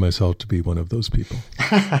consider myself to be one of those people.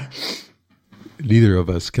 Neither of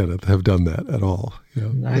us, Kenneth, have done that at all. You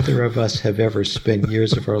know? Neither of us have ever spent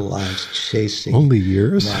years of our lives chasing only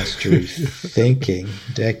years mastery, thinking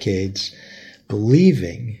decades,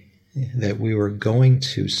 believing that we were going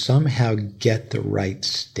to somehow get the right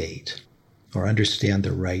state or understand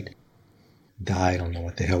the right. I don't know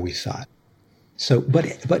what the hell we thought. So,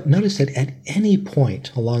 but notice that at any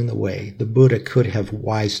point along the way, the Buddha could have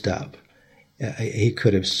wised up. He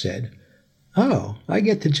could have said, oh, I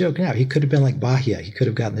get the joke now. He could have been like Bahia. He could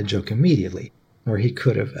have gotten the joke immediately. Or he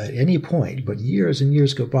could have at any point, but years and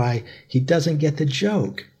years go by, he doesn't get the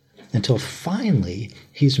joke until finally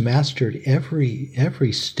he's mastered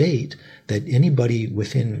every state that anybody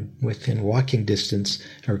within walking distance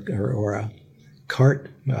or a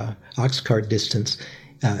ox cart distance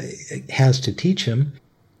has to teach him.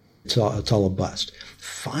 It's all a bust.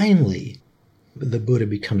 Finally, the Buddha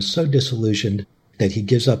becomes so disillusioned that he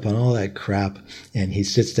gives up on all that crap and he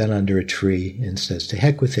sits down under a tree and says, to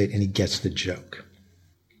heck with it, and he gets the joke.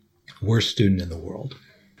 Worst student in the world.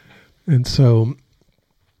 And so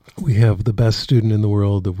we have the best student in the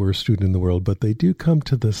world, the worst student in the world, but they do come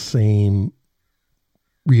to the same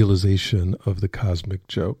realization of the cosmic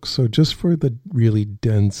joke. So just for the really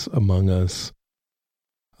dense among us,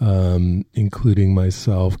 including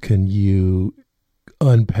myself, can you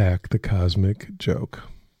unpack the cosmic joke?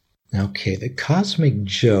 Okay, the cosmic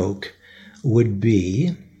joke would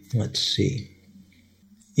be, let's see.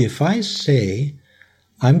 If I say,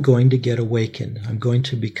 I'm going to get awakened, I'm going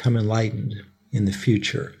to become enlightened in the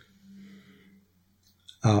future,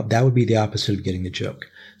 that would be the opposite of getting the joke.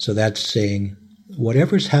 So that's saying,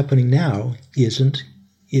 whatever's happening now isn't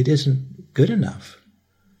good enough.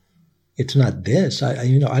 It's not this. I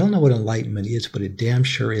don't know what enlightenment is, but it damn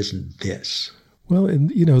sure isn't this. Well, and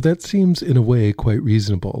that seems in a way quite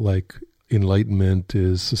reasonable. Like enlightenment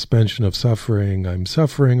is suspension of suffering. I'm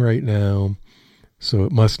suffering right now, so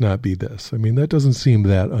it must not be this. I mean, that doesn't seem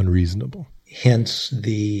that unreasonable. Hence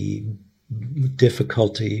the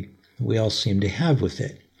difficulty we all seem to have with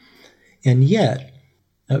it. And yet,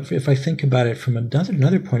 if I think about it from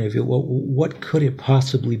another point of view, well, what could it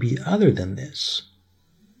possibly be other than this?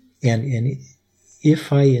 And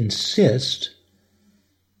if I insist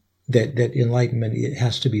that enlightenment, it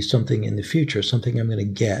has to be something in the future, something I'm going to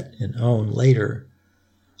get and own later,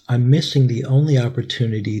 I'm missing the only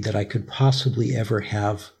opportunity that I could possibly ever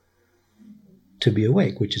have to be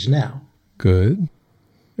awake, which is now. Good.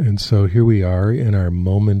 And so here we are in our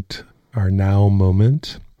moment, our now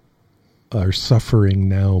moment, our suffering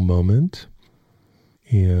now moment.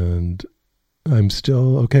 And I'm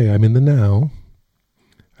still, okay, I'm in the now.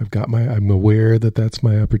 I'm aware that that's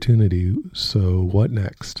my opportunity. So what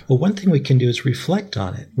next? Well, one thing we can do is reflect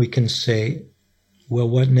on it. We can say, well,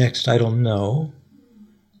 what next? I don't know.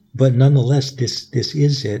 But nonetheless, this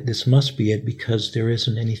is it. This must be it because there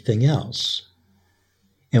isn't anything else.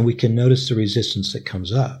 And we can notice the resistance that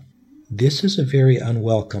comes up. This is a very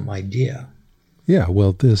unwelcome idea. Yeah,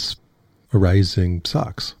 well, this arising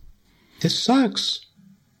sucks. This sucks.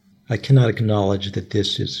 I cannot acknowledge that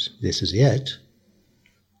this is it.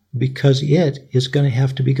 Because it is going to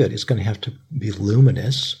have to be good. It's going to have to be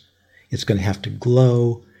luminous. It's going to have to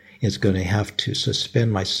glow. It's going to have to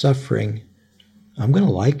suspend my suffering. I'm going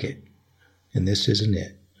to like it. And this isn't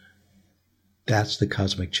it. That's the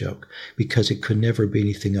cosmic joke. Because it could never be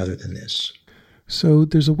anything other than this. So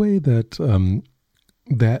there's a way that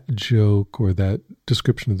that joke or that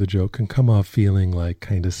description of the joke can come off feeling like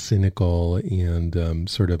kind of cynical and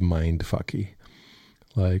sort of mind-fucky.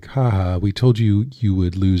 Like, haha, we told you you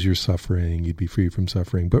would lose your suffering, you'd be free from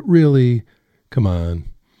suffering. But really, come on,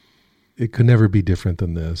 it could never be different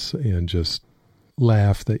than this. And just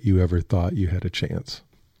laugh that you ever thought you had a chance.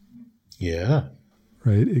 Yeah.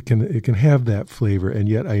 Right? It can have that flavor. And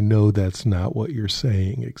yet I know that's not what you're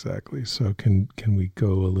saying exactly. So can we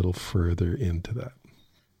go a little further into that?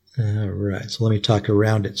 All right. So let me talk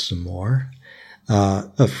around it some more.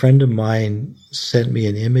 A friend of mine sent me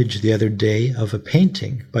an image the other day of a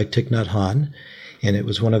painting by Thich Nhat Hanh, and it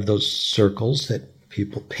was one of those circles that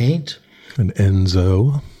people paint. An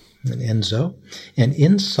Enzo. And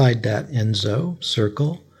inside that Enzo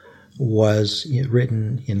circle was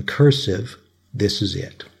written in cursive, "This is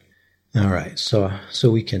it." All right, so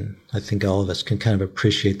we can, I think all of us can kind of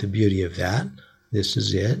appreciate the beauty of that. This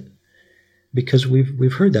is it, because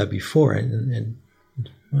we've heard that before, and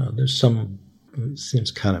well, there's some. It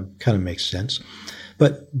seems kind of makes sense.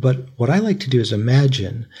 But what I like to do is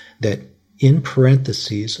imagine that in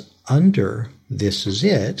parentheses under "this is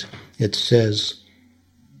it," it says,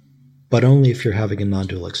 but only if you're having a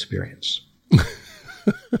non-dual experience.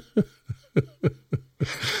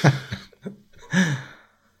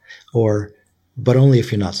 Or, but only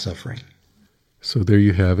if you're not suffering. So there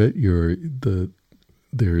you have it.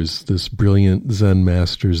 There's this brilliant Zen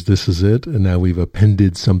master's "this is it," and now we've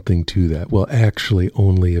appended something to that. Well, actually,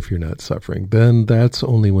 only if you're not suffering. Then that's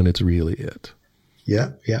only when it's really it.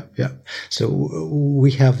 Yeah. So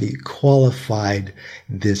we have the qualified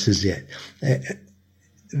 "this is it."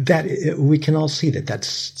 That we can all see that that's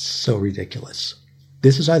so ridiculous.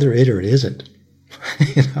 This is either it or it isn't.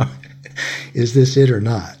 Is this it or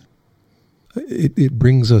not? It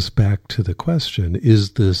brings us back to the question,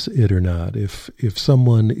 is this it or not? If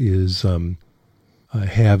someone is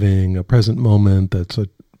having a present moment that's a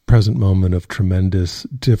present moment of tremendous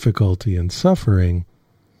difficulty and suffering,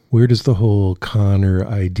 where does the whole Conner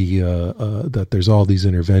idea that there's all these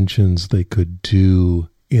interventions they could do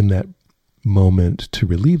in that moment to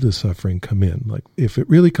relieve the suffering come in? Like, if it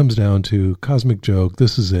really comes down to cosmic joke,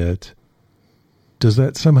 this is it, does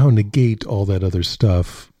that somehow negate all that other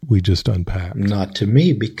stuff we just unpacked? Not to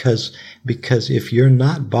me, because if you're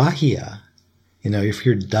not Bahia, if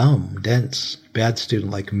you're dumb, dense, bad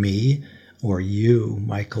student like me, or you,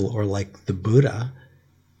 Michael, or like the Buddha,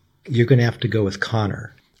 you're going to have to go with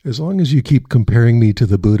Conner. As long as you keep comparing me to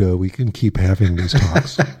the Buddha, we can keep having these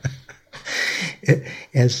talks.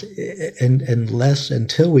 Unless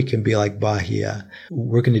until we can be like Bahia,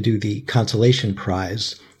 we're going to do the consolation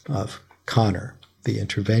prize of Conner, the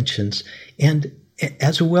interventions, and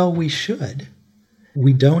as well we should,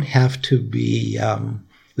 we don't have to be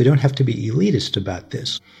elitist about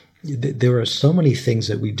this. There are so many things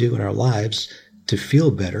that we do in our lives to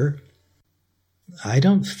feel better. I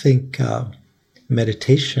don't think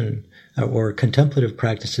meditation or contemplative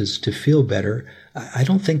practices to feel better, I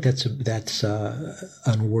don't think that's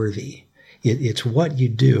unworthy. It's what you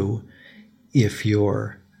do if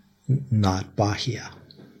you're not bahya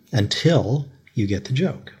until you get the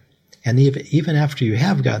joke. And even after you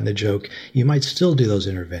have gotten the joke, you might still do those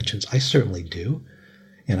interventions. I certainly do.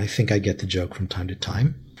 And I think I get the joke from time to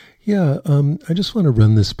time. Yeah, I just want to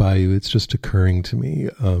run this by you. It's just occurring to me.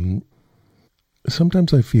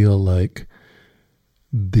 Sometimes I feel like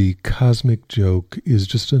the cosmic joke is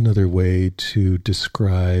just another way to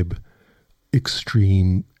describe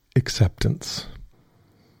extreme acceptance,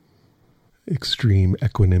 extreme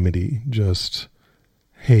equanimity. Just,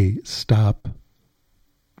 hey, stop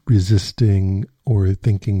resisting or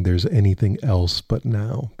thinking there's anything else but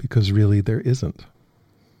now, because really there isn't.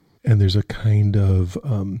 And there's a kind of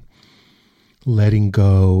letting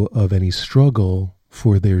go of any struggle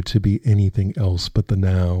for there to be anything else but the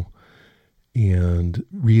now, and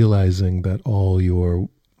realizing that all your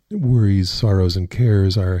worries, sorrows, and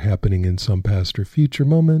cares are happening in some past or future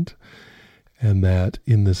moment, and that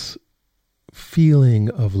in this feeling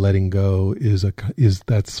of letting go is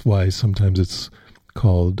that's why sometimes it's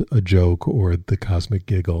called a joke or the cosmic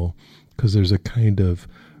giggle, because there's a kind of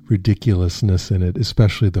ridiculousness in it,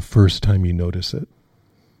 especially the first time you notice it.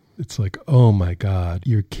 It's like, oh my God,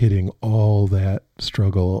 you're kidding. All that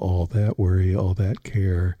struggle, all that worry, all that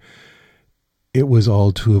care, it was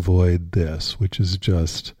all to avoid this, which is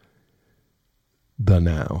just the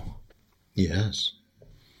now. Yes.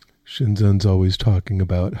 Shinzen's always talking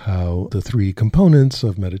about how the three components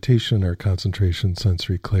of meditation are concentration,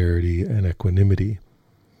 sensory clarity, and equanimity.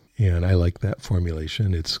 And I like that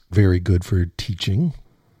formulation. It's very good for teaching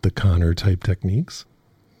the Kanner type techniques.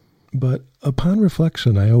 But upon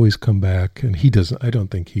reflection, I always come back, and he doesn't, I don't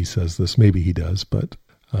think he says this, maybe he does, but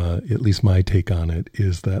at least my take on it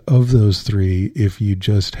is that of those three, if you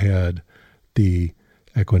just had the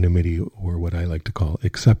equanimity, or what I like to call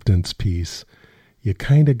acceptance piece, you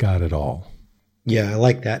kind of got it all. Yeah, I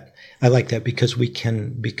like that. I like that because we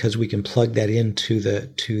can plug that into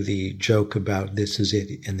the joke about this is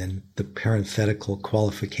it, and then the parenthetical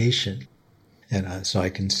qualification, and so I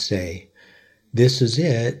can say, this is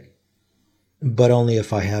it, but only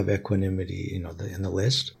if I have equanimity, in the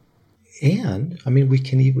list. And I mean, we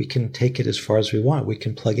can take it as far as we want. We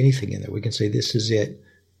can plug anything in there. We can say, this is it,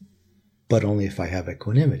 but only if I have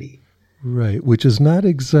equanimity. Right, which is not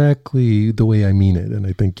exactly the way I mean it, and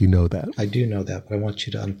I think you know that. I do know that, but I want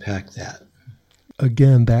you to unpack that.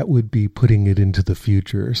 Again, that would be putting it into the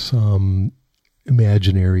future, some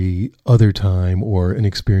imaginary other time or an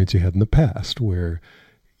experience you had in the past where,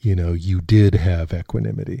 you did have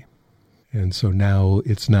equanimity. And so now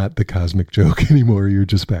it's not the cosmic joke anymore. You're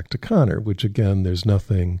just back to Kanner, which again, there's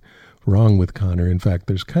nothing wrong with Kanner. In fact,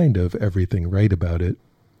 there's kind of everything right about it,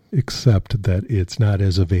 except that it's not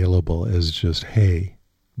as available as just, hey,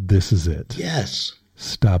 this is it. Yes.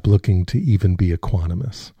 Stop looking to even be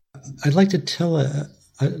equanimous. I'd like to tell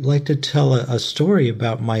a story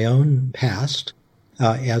about my own past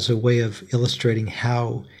as a way of illustrating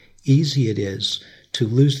how easy it is to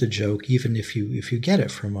lose the joke, even if you get it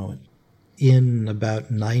for a moment. In about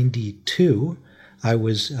 92, I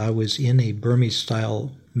was in a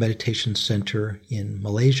Burmese-style meditation center in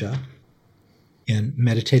Malaysia, and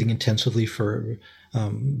meditating intensively for,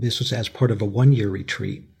 this was as part of a 1-year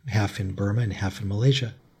retreat, half in Burma and half in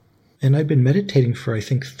Malaysia. And I'd been meditating for, I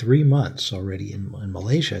think, 3 months already in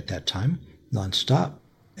Malaysia at that time, nonstop.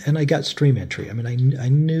 And I got stream entry. I mean, I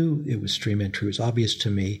knew it was stream entry. It was obvious to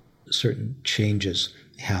me certain changes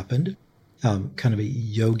happened, kind of a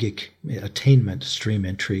yogic attainment stream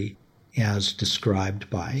entry as described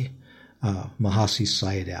by Mahasi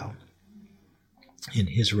Sayadaw in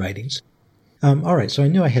his writings. All right, so I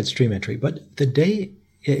knew I had stream entry, but the day,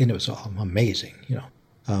 and it was amazing,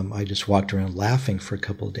 I just walked around laughing for a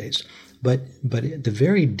couple of days. But the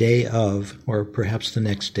very day of, or perhaps the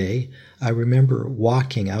next day, I remember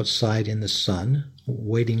walking outside in the sun,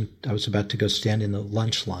 waiting. I was about to go stand in the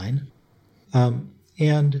lunch line,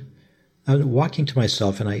 and I was walking to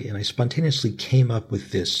myself, and I spontaneously came up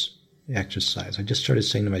with this exercise. I just started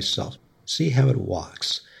saying to myself, "See how it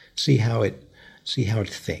walks. See how it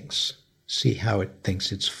thinks. See how it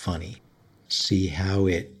thinks it's funny. See how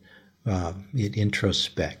it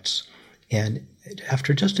introspects." And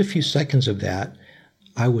after just a few seconds of that,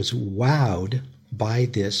 I was wowed by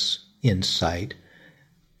this insight.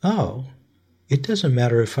 Oh, It doesn't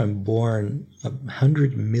matter if I'm born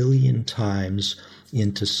 100 million times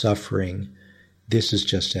into suffering. This is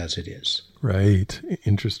just as it is. Right.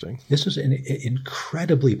 Interesting. This was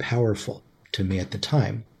incredibly powerful to me at the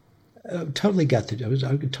time. I totally got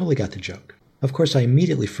the joke. Of course, I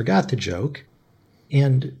immediately forgot the joke,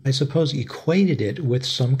 and I suppose equated it with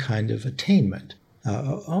some kind of attainment.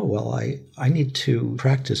 I need to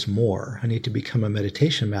practice more. I need to become a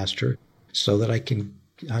meditation master so that I can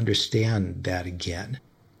understand that again.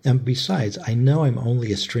 And besides, I know I'm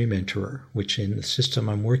only a stream enterer, which in the system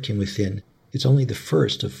I'm working within, it's only the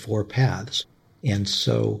first of 4 paths. And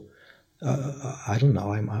so, I don't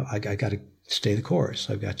know, I got to stay the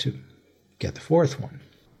course. I've got to get the 4th one.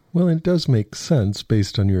 Well, it does make sense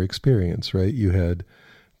based on your experience, right? You had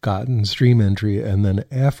gotten stream entry and then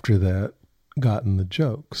after that gotten the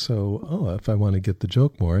joke. So, if I want to get the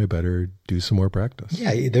joke more, I better do some more practice.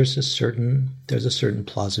 Yeah, there's a certain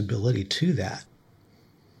plausibility to that.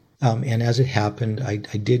 And as it happened,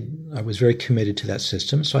 I was very committed to that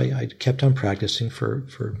system, so I kept on practicing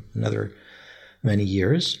for another many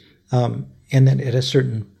years. And then at a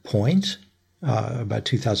certain point, about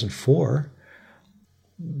 2004,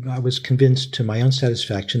 I was convinced to my own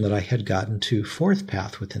satisfaction that I had gotten to 4th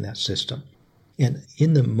path within that system. And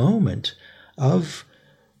in the moment of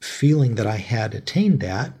feeling that I had attained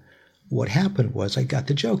that, what happened was I got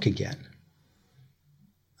the joke again.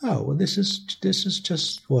 Oh, well, this is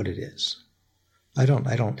just what it is. I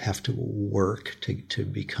don't have to work to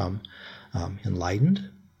become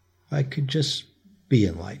enlightened. I could just be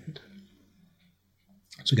enlightened.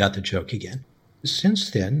 So got the joke again. Since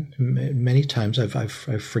then, many times I've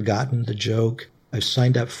forgotten the joke. I've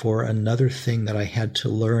signed up for another thing that I had to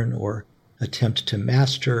learn or attempt to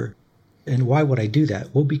master. And why would I do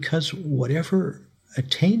that? Well, because whatever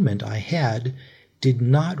attainment I had did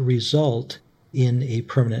not result in a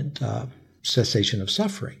permanent cessation of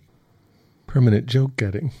suffering. Permanent joke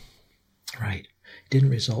getting. Right. Didn't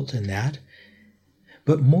result in that.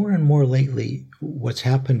 But more and more lately, what's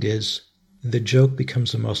happened is the joke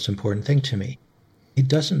becomes the most important thing to me. It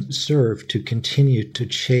doesn't serve to continue to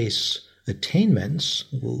chase attainments,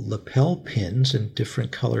 lapel pins and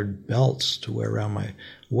different colored belts to wear around my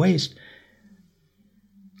waist.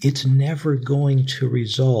 It's never going to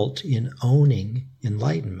result in owning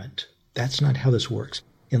enlightenment. That's not how this works.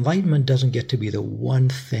 Enlightenment doesn't get to be the one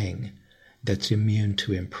thing that's immune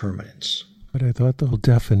to impermanence. But I thought the whole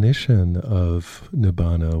definition of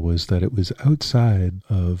Nibbana was that it was outside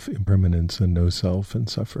of impermanence and no self and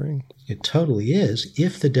suffering. It totally is,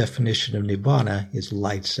 if the definition of Nibbana is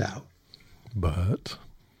lights out. But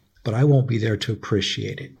I won't be there to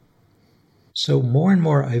appreciate it. So more and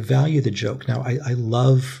more I value the joke. Now, I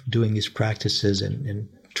love doing these practices and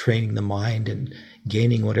training the mind and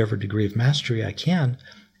gaining whatever degree of mastery I can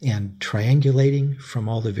and triangulating from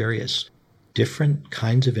all the various different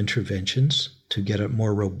kinds of interventions to get a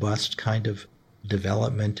more robust kind of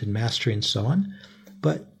development and mastery and so on.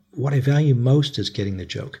 But what I value most is getting the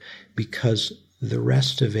joke, because the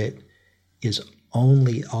rest of it is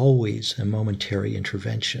only always a momentary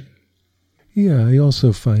intervention. Yeah, I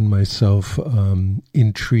also find myself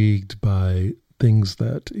intrigued by things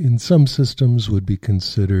that in some systems would be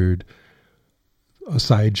considered a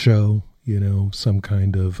sideshow, some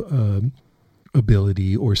kind of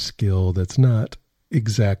ability or skill that's not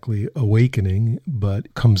exactly awakening,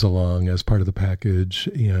 but comes along as part of the package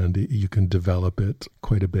and you can develop it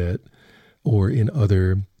quite a bit, or in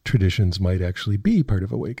other traditions might actually be part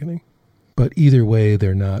of awakening. But either way,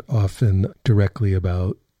 they're not often directly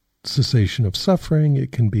about cessation of suffering.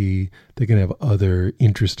 They can have other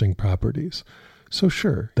interesting properties. So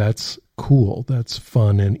sure, that's cool. That's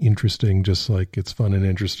fun and interesting, just like it's fun and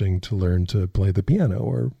interesting to learn to play the piano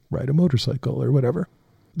or ride a motorcycle or whatever.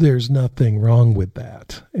 There's nothing wrong with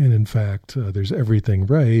that. And in fact, there's everything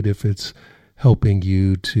right if it's helping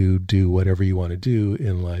you to do whatever you want to do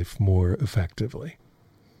in life more effectively.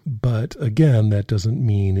 But again, that doesn't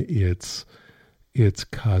mean it's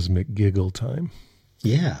cosmic giggle time.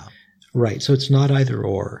 Yeah, right. So it's not either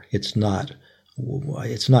or. It's not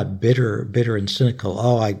bitter and cynical.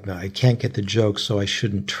 Oh, I can't get the joke, so I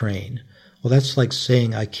shouldn't train. Well, that's like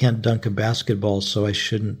saying I can't dunk a basketball, so I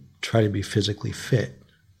shouldn't try to be physically fit.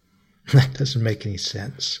 That doesn't make any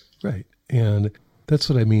sense. Right. And that's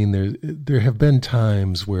what I mean. There have been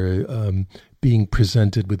times where being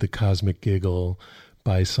presented with the cosmic giggle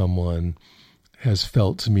by someone has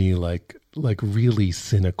felt to me like really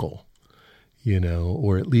cynical,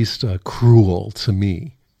 or at least cruel to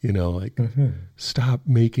me. Stop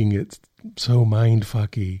making it so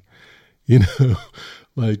mind-fucky,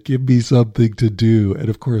 like give me something to do. And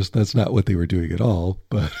of course, that's not what they were doing at all,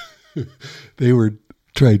 but They were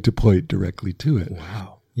trying to point directly to it.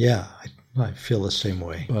 Wow. Yeah, I feel the same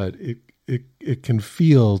way. But it can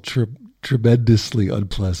feel tremendously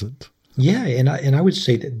unpleasant. Yeah, and I would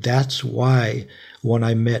say that's why when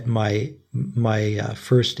I met my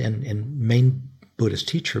first and main Buddhist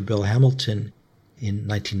teacher, Bill Hamilton, in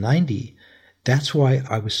 1990, that's why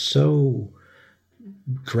I was so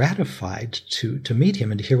gratified to meet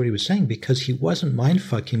him and to hear what he was saying, because he wasn't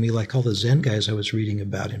mind-fucking me like all the Zen guys I was reading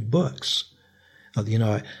about in books.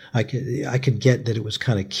 I could get that it was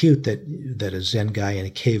kind of cute that a Zen guy in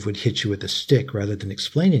a cave would hit you with a stick rather than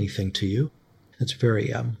explain anything to you. It's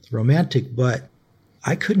very romantic, but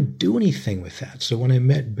I couldn't do anything with that. So when I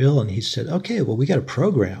met Bill and he said, okay, well, we got a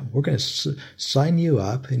program. We're going to sign you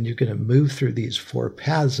up and you're going to move through these 4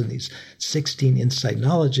 paths and these 16 insight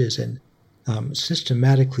knowledges and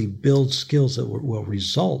systematically build skills that will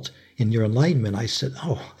result in your enlightenment. I said,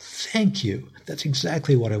 oh, thank you. That's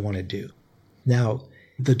exactly what I want to do. Now,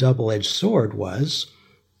 the double-edged sword was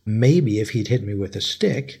maybe if he'd hit me with a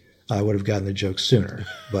stick, I would have gotten the joke sooner,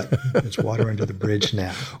 but it's water under the bridge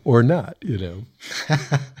now. Or not,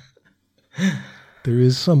 There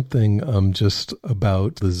is something just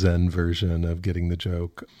about the Zen version of getting the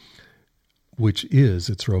joke, which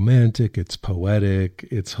it's romantic, it's poetic,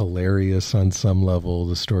 it's hilarious on some level.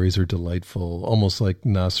 The stories are delightful, almost like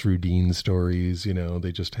Nasruddin stories,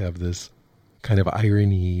 they just have this kind of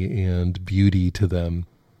irony and beauty to them.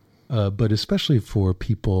 But especially for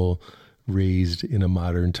people raised in a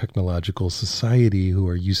modern technological society who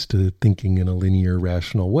are used to thinking in a linear,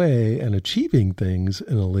 rational way and achieving things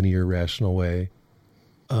in a linear, rational way,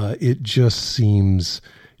 it just seems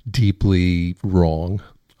deeply wrong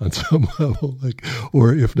on some level,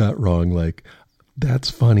 or if not wrong,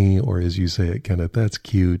 that's funny, or as you say it, Kenneth, that's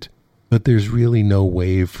cute, but there's really no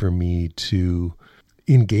way for me to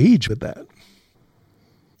engage with that.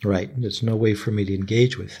 Right. There's no way for me to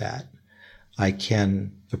engage with that. I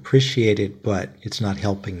can appreciate it, but it's not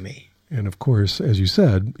helping me. And of course, as you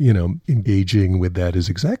said, engaging with that is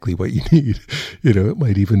exactly what you need. It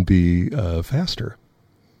might even be faster.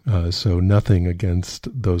 So nothing against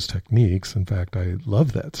those techniques. In fact, I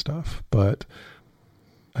love that stuff. But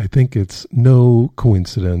I think it's no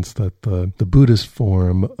coincidence that the Buddhist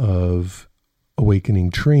form of awakening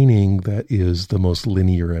training that is the most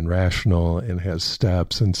linear and rational and has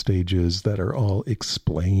steps and stages that are all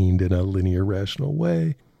explained in a linear, rational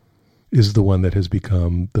way is the one that has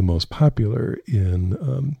become the most popular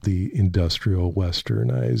in the industrial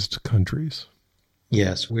westernized countries.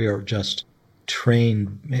 Yes, we are just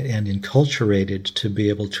trained and enculturated to be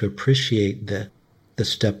able to appreciate the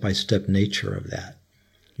step-by-step nature of that.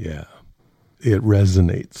 Yeah, it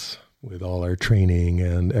resonates with all our training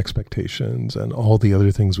and expectations and all the other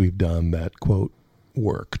things we've done that, quote,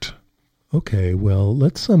 worked. Okay, well,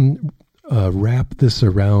 let's wrap this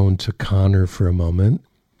around to Connor for a moment.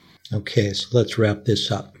 Okay, so let's wrap this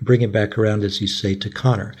up. Bring it back around, as you say, to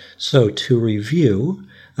Connor. So to review,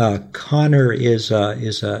 Connor is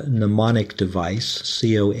a mnemonic device,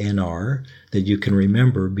 C-O-N-R, that you can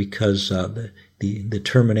remember because the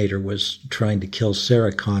Terminator was trying to kill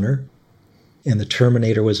Sarah Connor, and the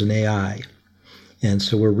Terminator was an AI. And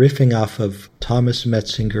so we're riffing off of Thomas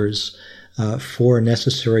Metzinger's 4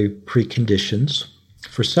 necessary preconditions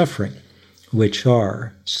for suffering, which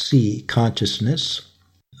are C, consciousness,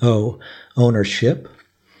 O, ownership,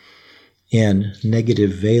 N,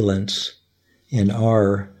 negative valence, and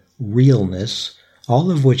R, realness,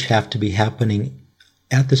 all of which have to be happening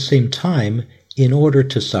at the same time in order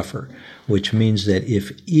to suffer, which means that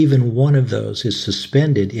if even one of those is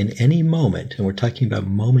suspended in any moment, and we're talking about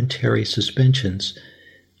momentary suspensions,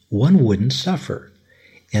 one wouldn't suffer.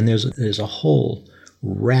 And there's a whole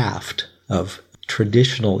raft of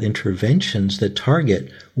traditional interventions that target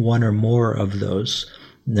one or more of those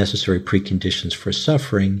necessary preconditions for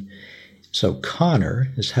suffering. So Connor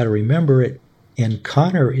is how to remember it, and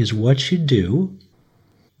Connor is what you do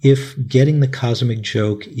if getting the cosmic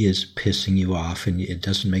joke is pissing you off and it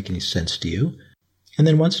doesn't make any sense to you. And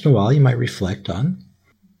then once in a while you might reflect on,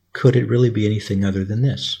 could it really be anything other than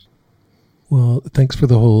this? Well, thanks for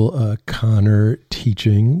the whole Connor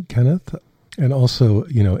teaching, Kenneth. And also,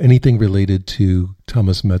 anything related to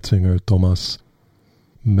Thomas Metzinger,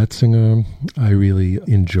 I really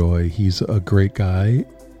enjoy. He's a great guy.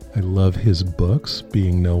 I love his books,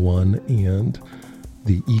 Being No One and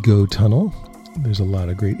The Ego Tunnel. There's a lot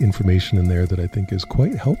of great information in there that I think is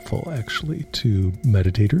quite helpful, actually, to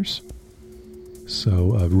meditators.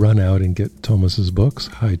 So run out and get Thomas's books.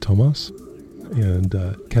 Hi, Thomas. And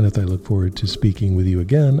Kenneth, I look forward to speaking with you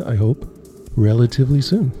again, I hope, relatively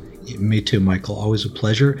soon. Me too, Michael. Always a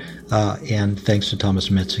pleasure. And thanks to Thomas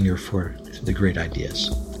Metzinger for the great ideas.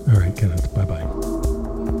 All right, Kenneth. Bye-bye.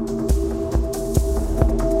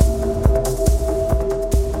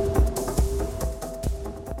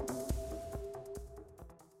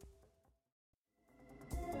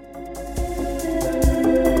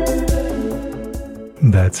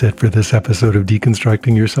 That's it for this episode of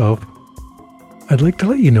Deconstructing Yourself. I'd like to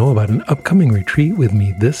let you know about an upcoming retreat with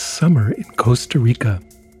me this summer in Costa Rica.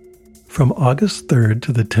 From August 3rd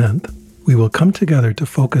to the 10th, we will come together to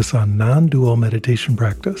focus on non-dual meditation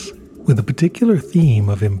practice with a particular theme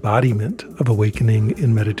of embodiment of awakening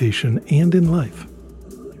in meditation and in life.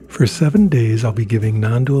 For 7 days, I'll be giving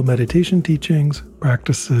non-dual meditation teachings,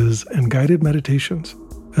 practices, and guided meditations,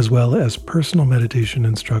 as well as personal meditation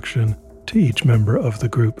instruction to each member of the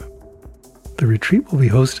group. The retreat will be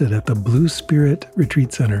hosted at the Blue Spirit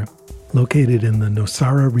Retreat Center, located in the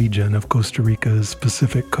Nosara region of Costa Rica's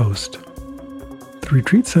Pacific coast. The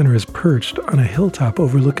retreat center is perched on a hilltop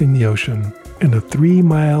overlooking the ocean and a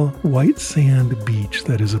 3-mile white sand beach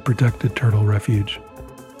that is a protected turtle refuge.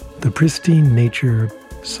 The pristine nature,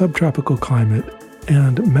 subtropical climate,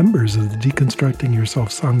 and members of the Deconstructing Yourself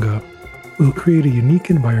Sangha will create a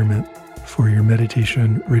unique environment for your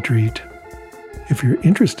meditation retreat. If you're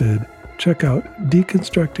interested, check out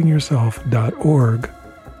deconstructingyourself.org,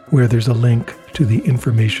 where there's a link to the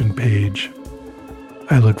information page.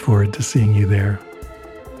 I look forward to seeing you there.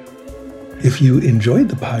 If you enjoyed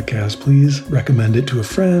the podcast, please recommend it to a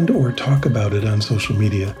friend or talk about it on social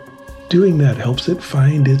media. Doing that helps it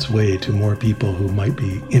find its way to more people who might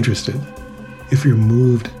be interested. If you're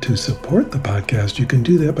moved to support the podcast, you can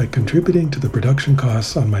do that by contributing to the production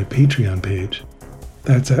costs on my Patreon page.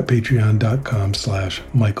 That's at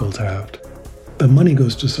patreon.com/Michael Taft. The money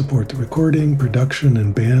goes to support the recording, production,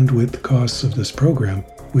 and bandwidth costs of this program,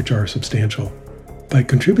 which are substantial. By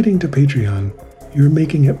contributing to Patreon, you're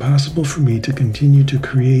making it possible for me to continue to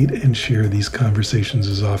create and share these conversations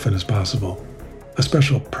as often as possible. A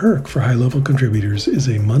special perk for high-level contributors is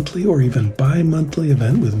a monthly or even bi-monthly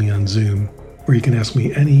event with me on Zoom, where you can ask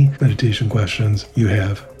me any meditation questions you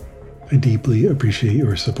have. I deeply appreciate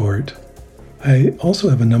your support. I also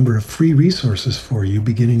have a number of free resources for you,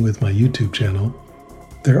 beginning with my YouTube channel.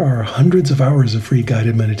 There are hundreds of hours of free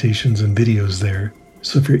guided meditations and videos there,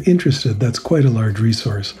 so if you're interested, that's quite a large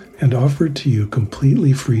resource and offered to you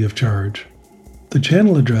completely free of charge. The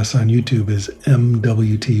channel address on YouTube is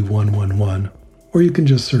MWT111, or you can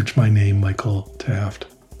just search my name, Michael Taft.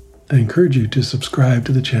 I encourage you to subscribe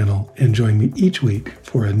to the channel and join me each week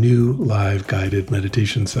for a new live guided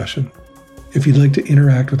meditation session. If you'd like to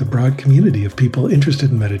interact with a broad community of people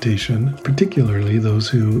interested in meditation, particularly those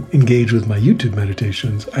who engage with my YouTube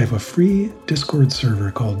meditations, I have a free Discord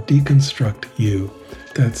server called Deconstruct U.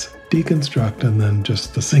 That's Deconstruct and then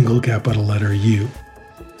just the single capital letter U.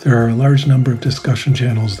 There are a large number of discussion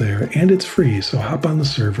channels there, and it's free, so hop on the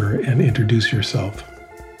server and introduce yourself.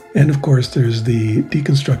 And of course, there's the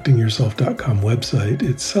deconstructingyourself.com website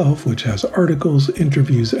itself, which has articles,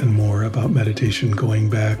 interviews, and more about meditation going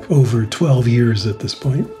back over 12 years at this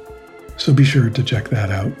point. So be sure to check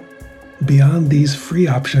that out. Beyond these free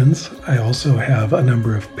options, I also have a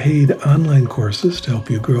number of paid online courses to help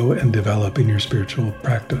you grow and develop in your spiritual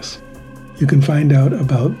practice. You can find out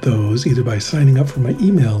about those either by signing up for my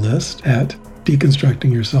email list at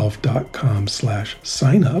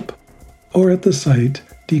deconstructingyourself.com/signup or at the site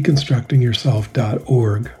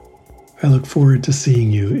deconstructingyourself.org. I look forward to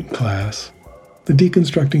seeing you in class. The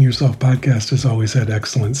Deconstructing Yourself podcast has always had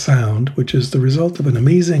excellent sound, which is the result of an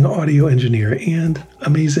amazing audio engineer and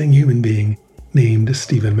amazing human being named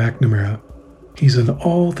Stephen McNamara. He's an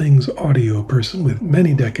all things audio person with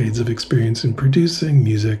many decades of experience in producing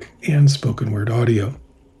music and spoken word audio.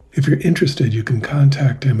 If you're interested, you can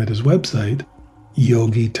contact him at his website,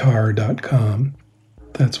 yogitar.com.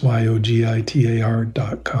 That's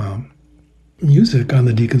yogitar.com. Music on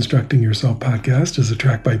the Deconstructing Yourself podcast is a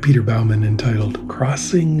track by Peter Bauman entitled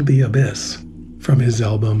Crossing the Abyss from his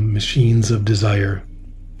album Machines of Desire.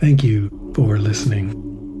 Thank you for listening.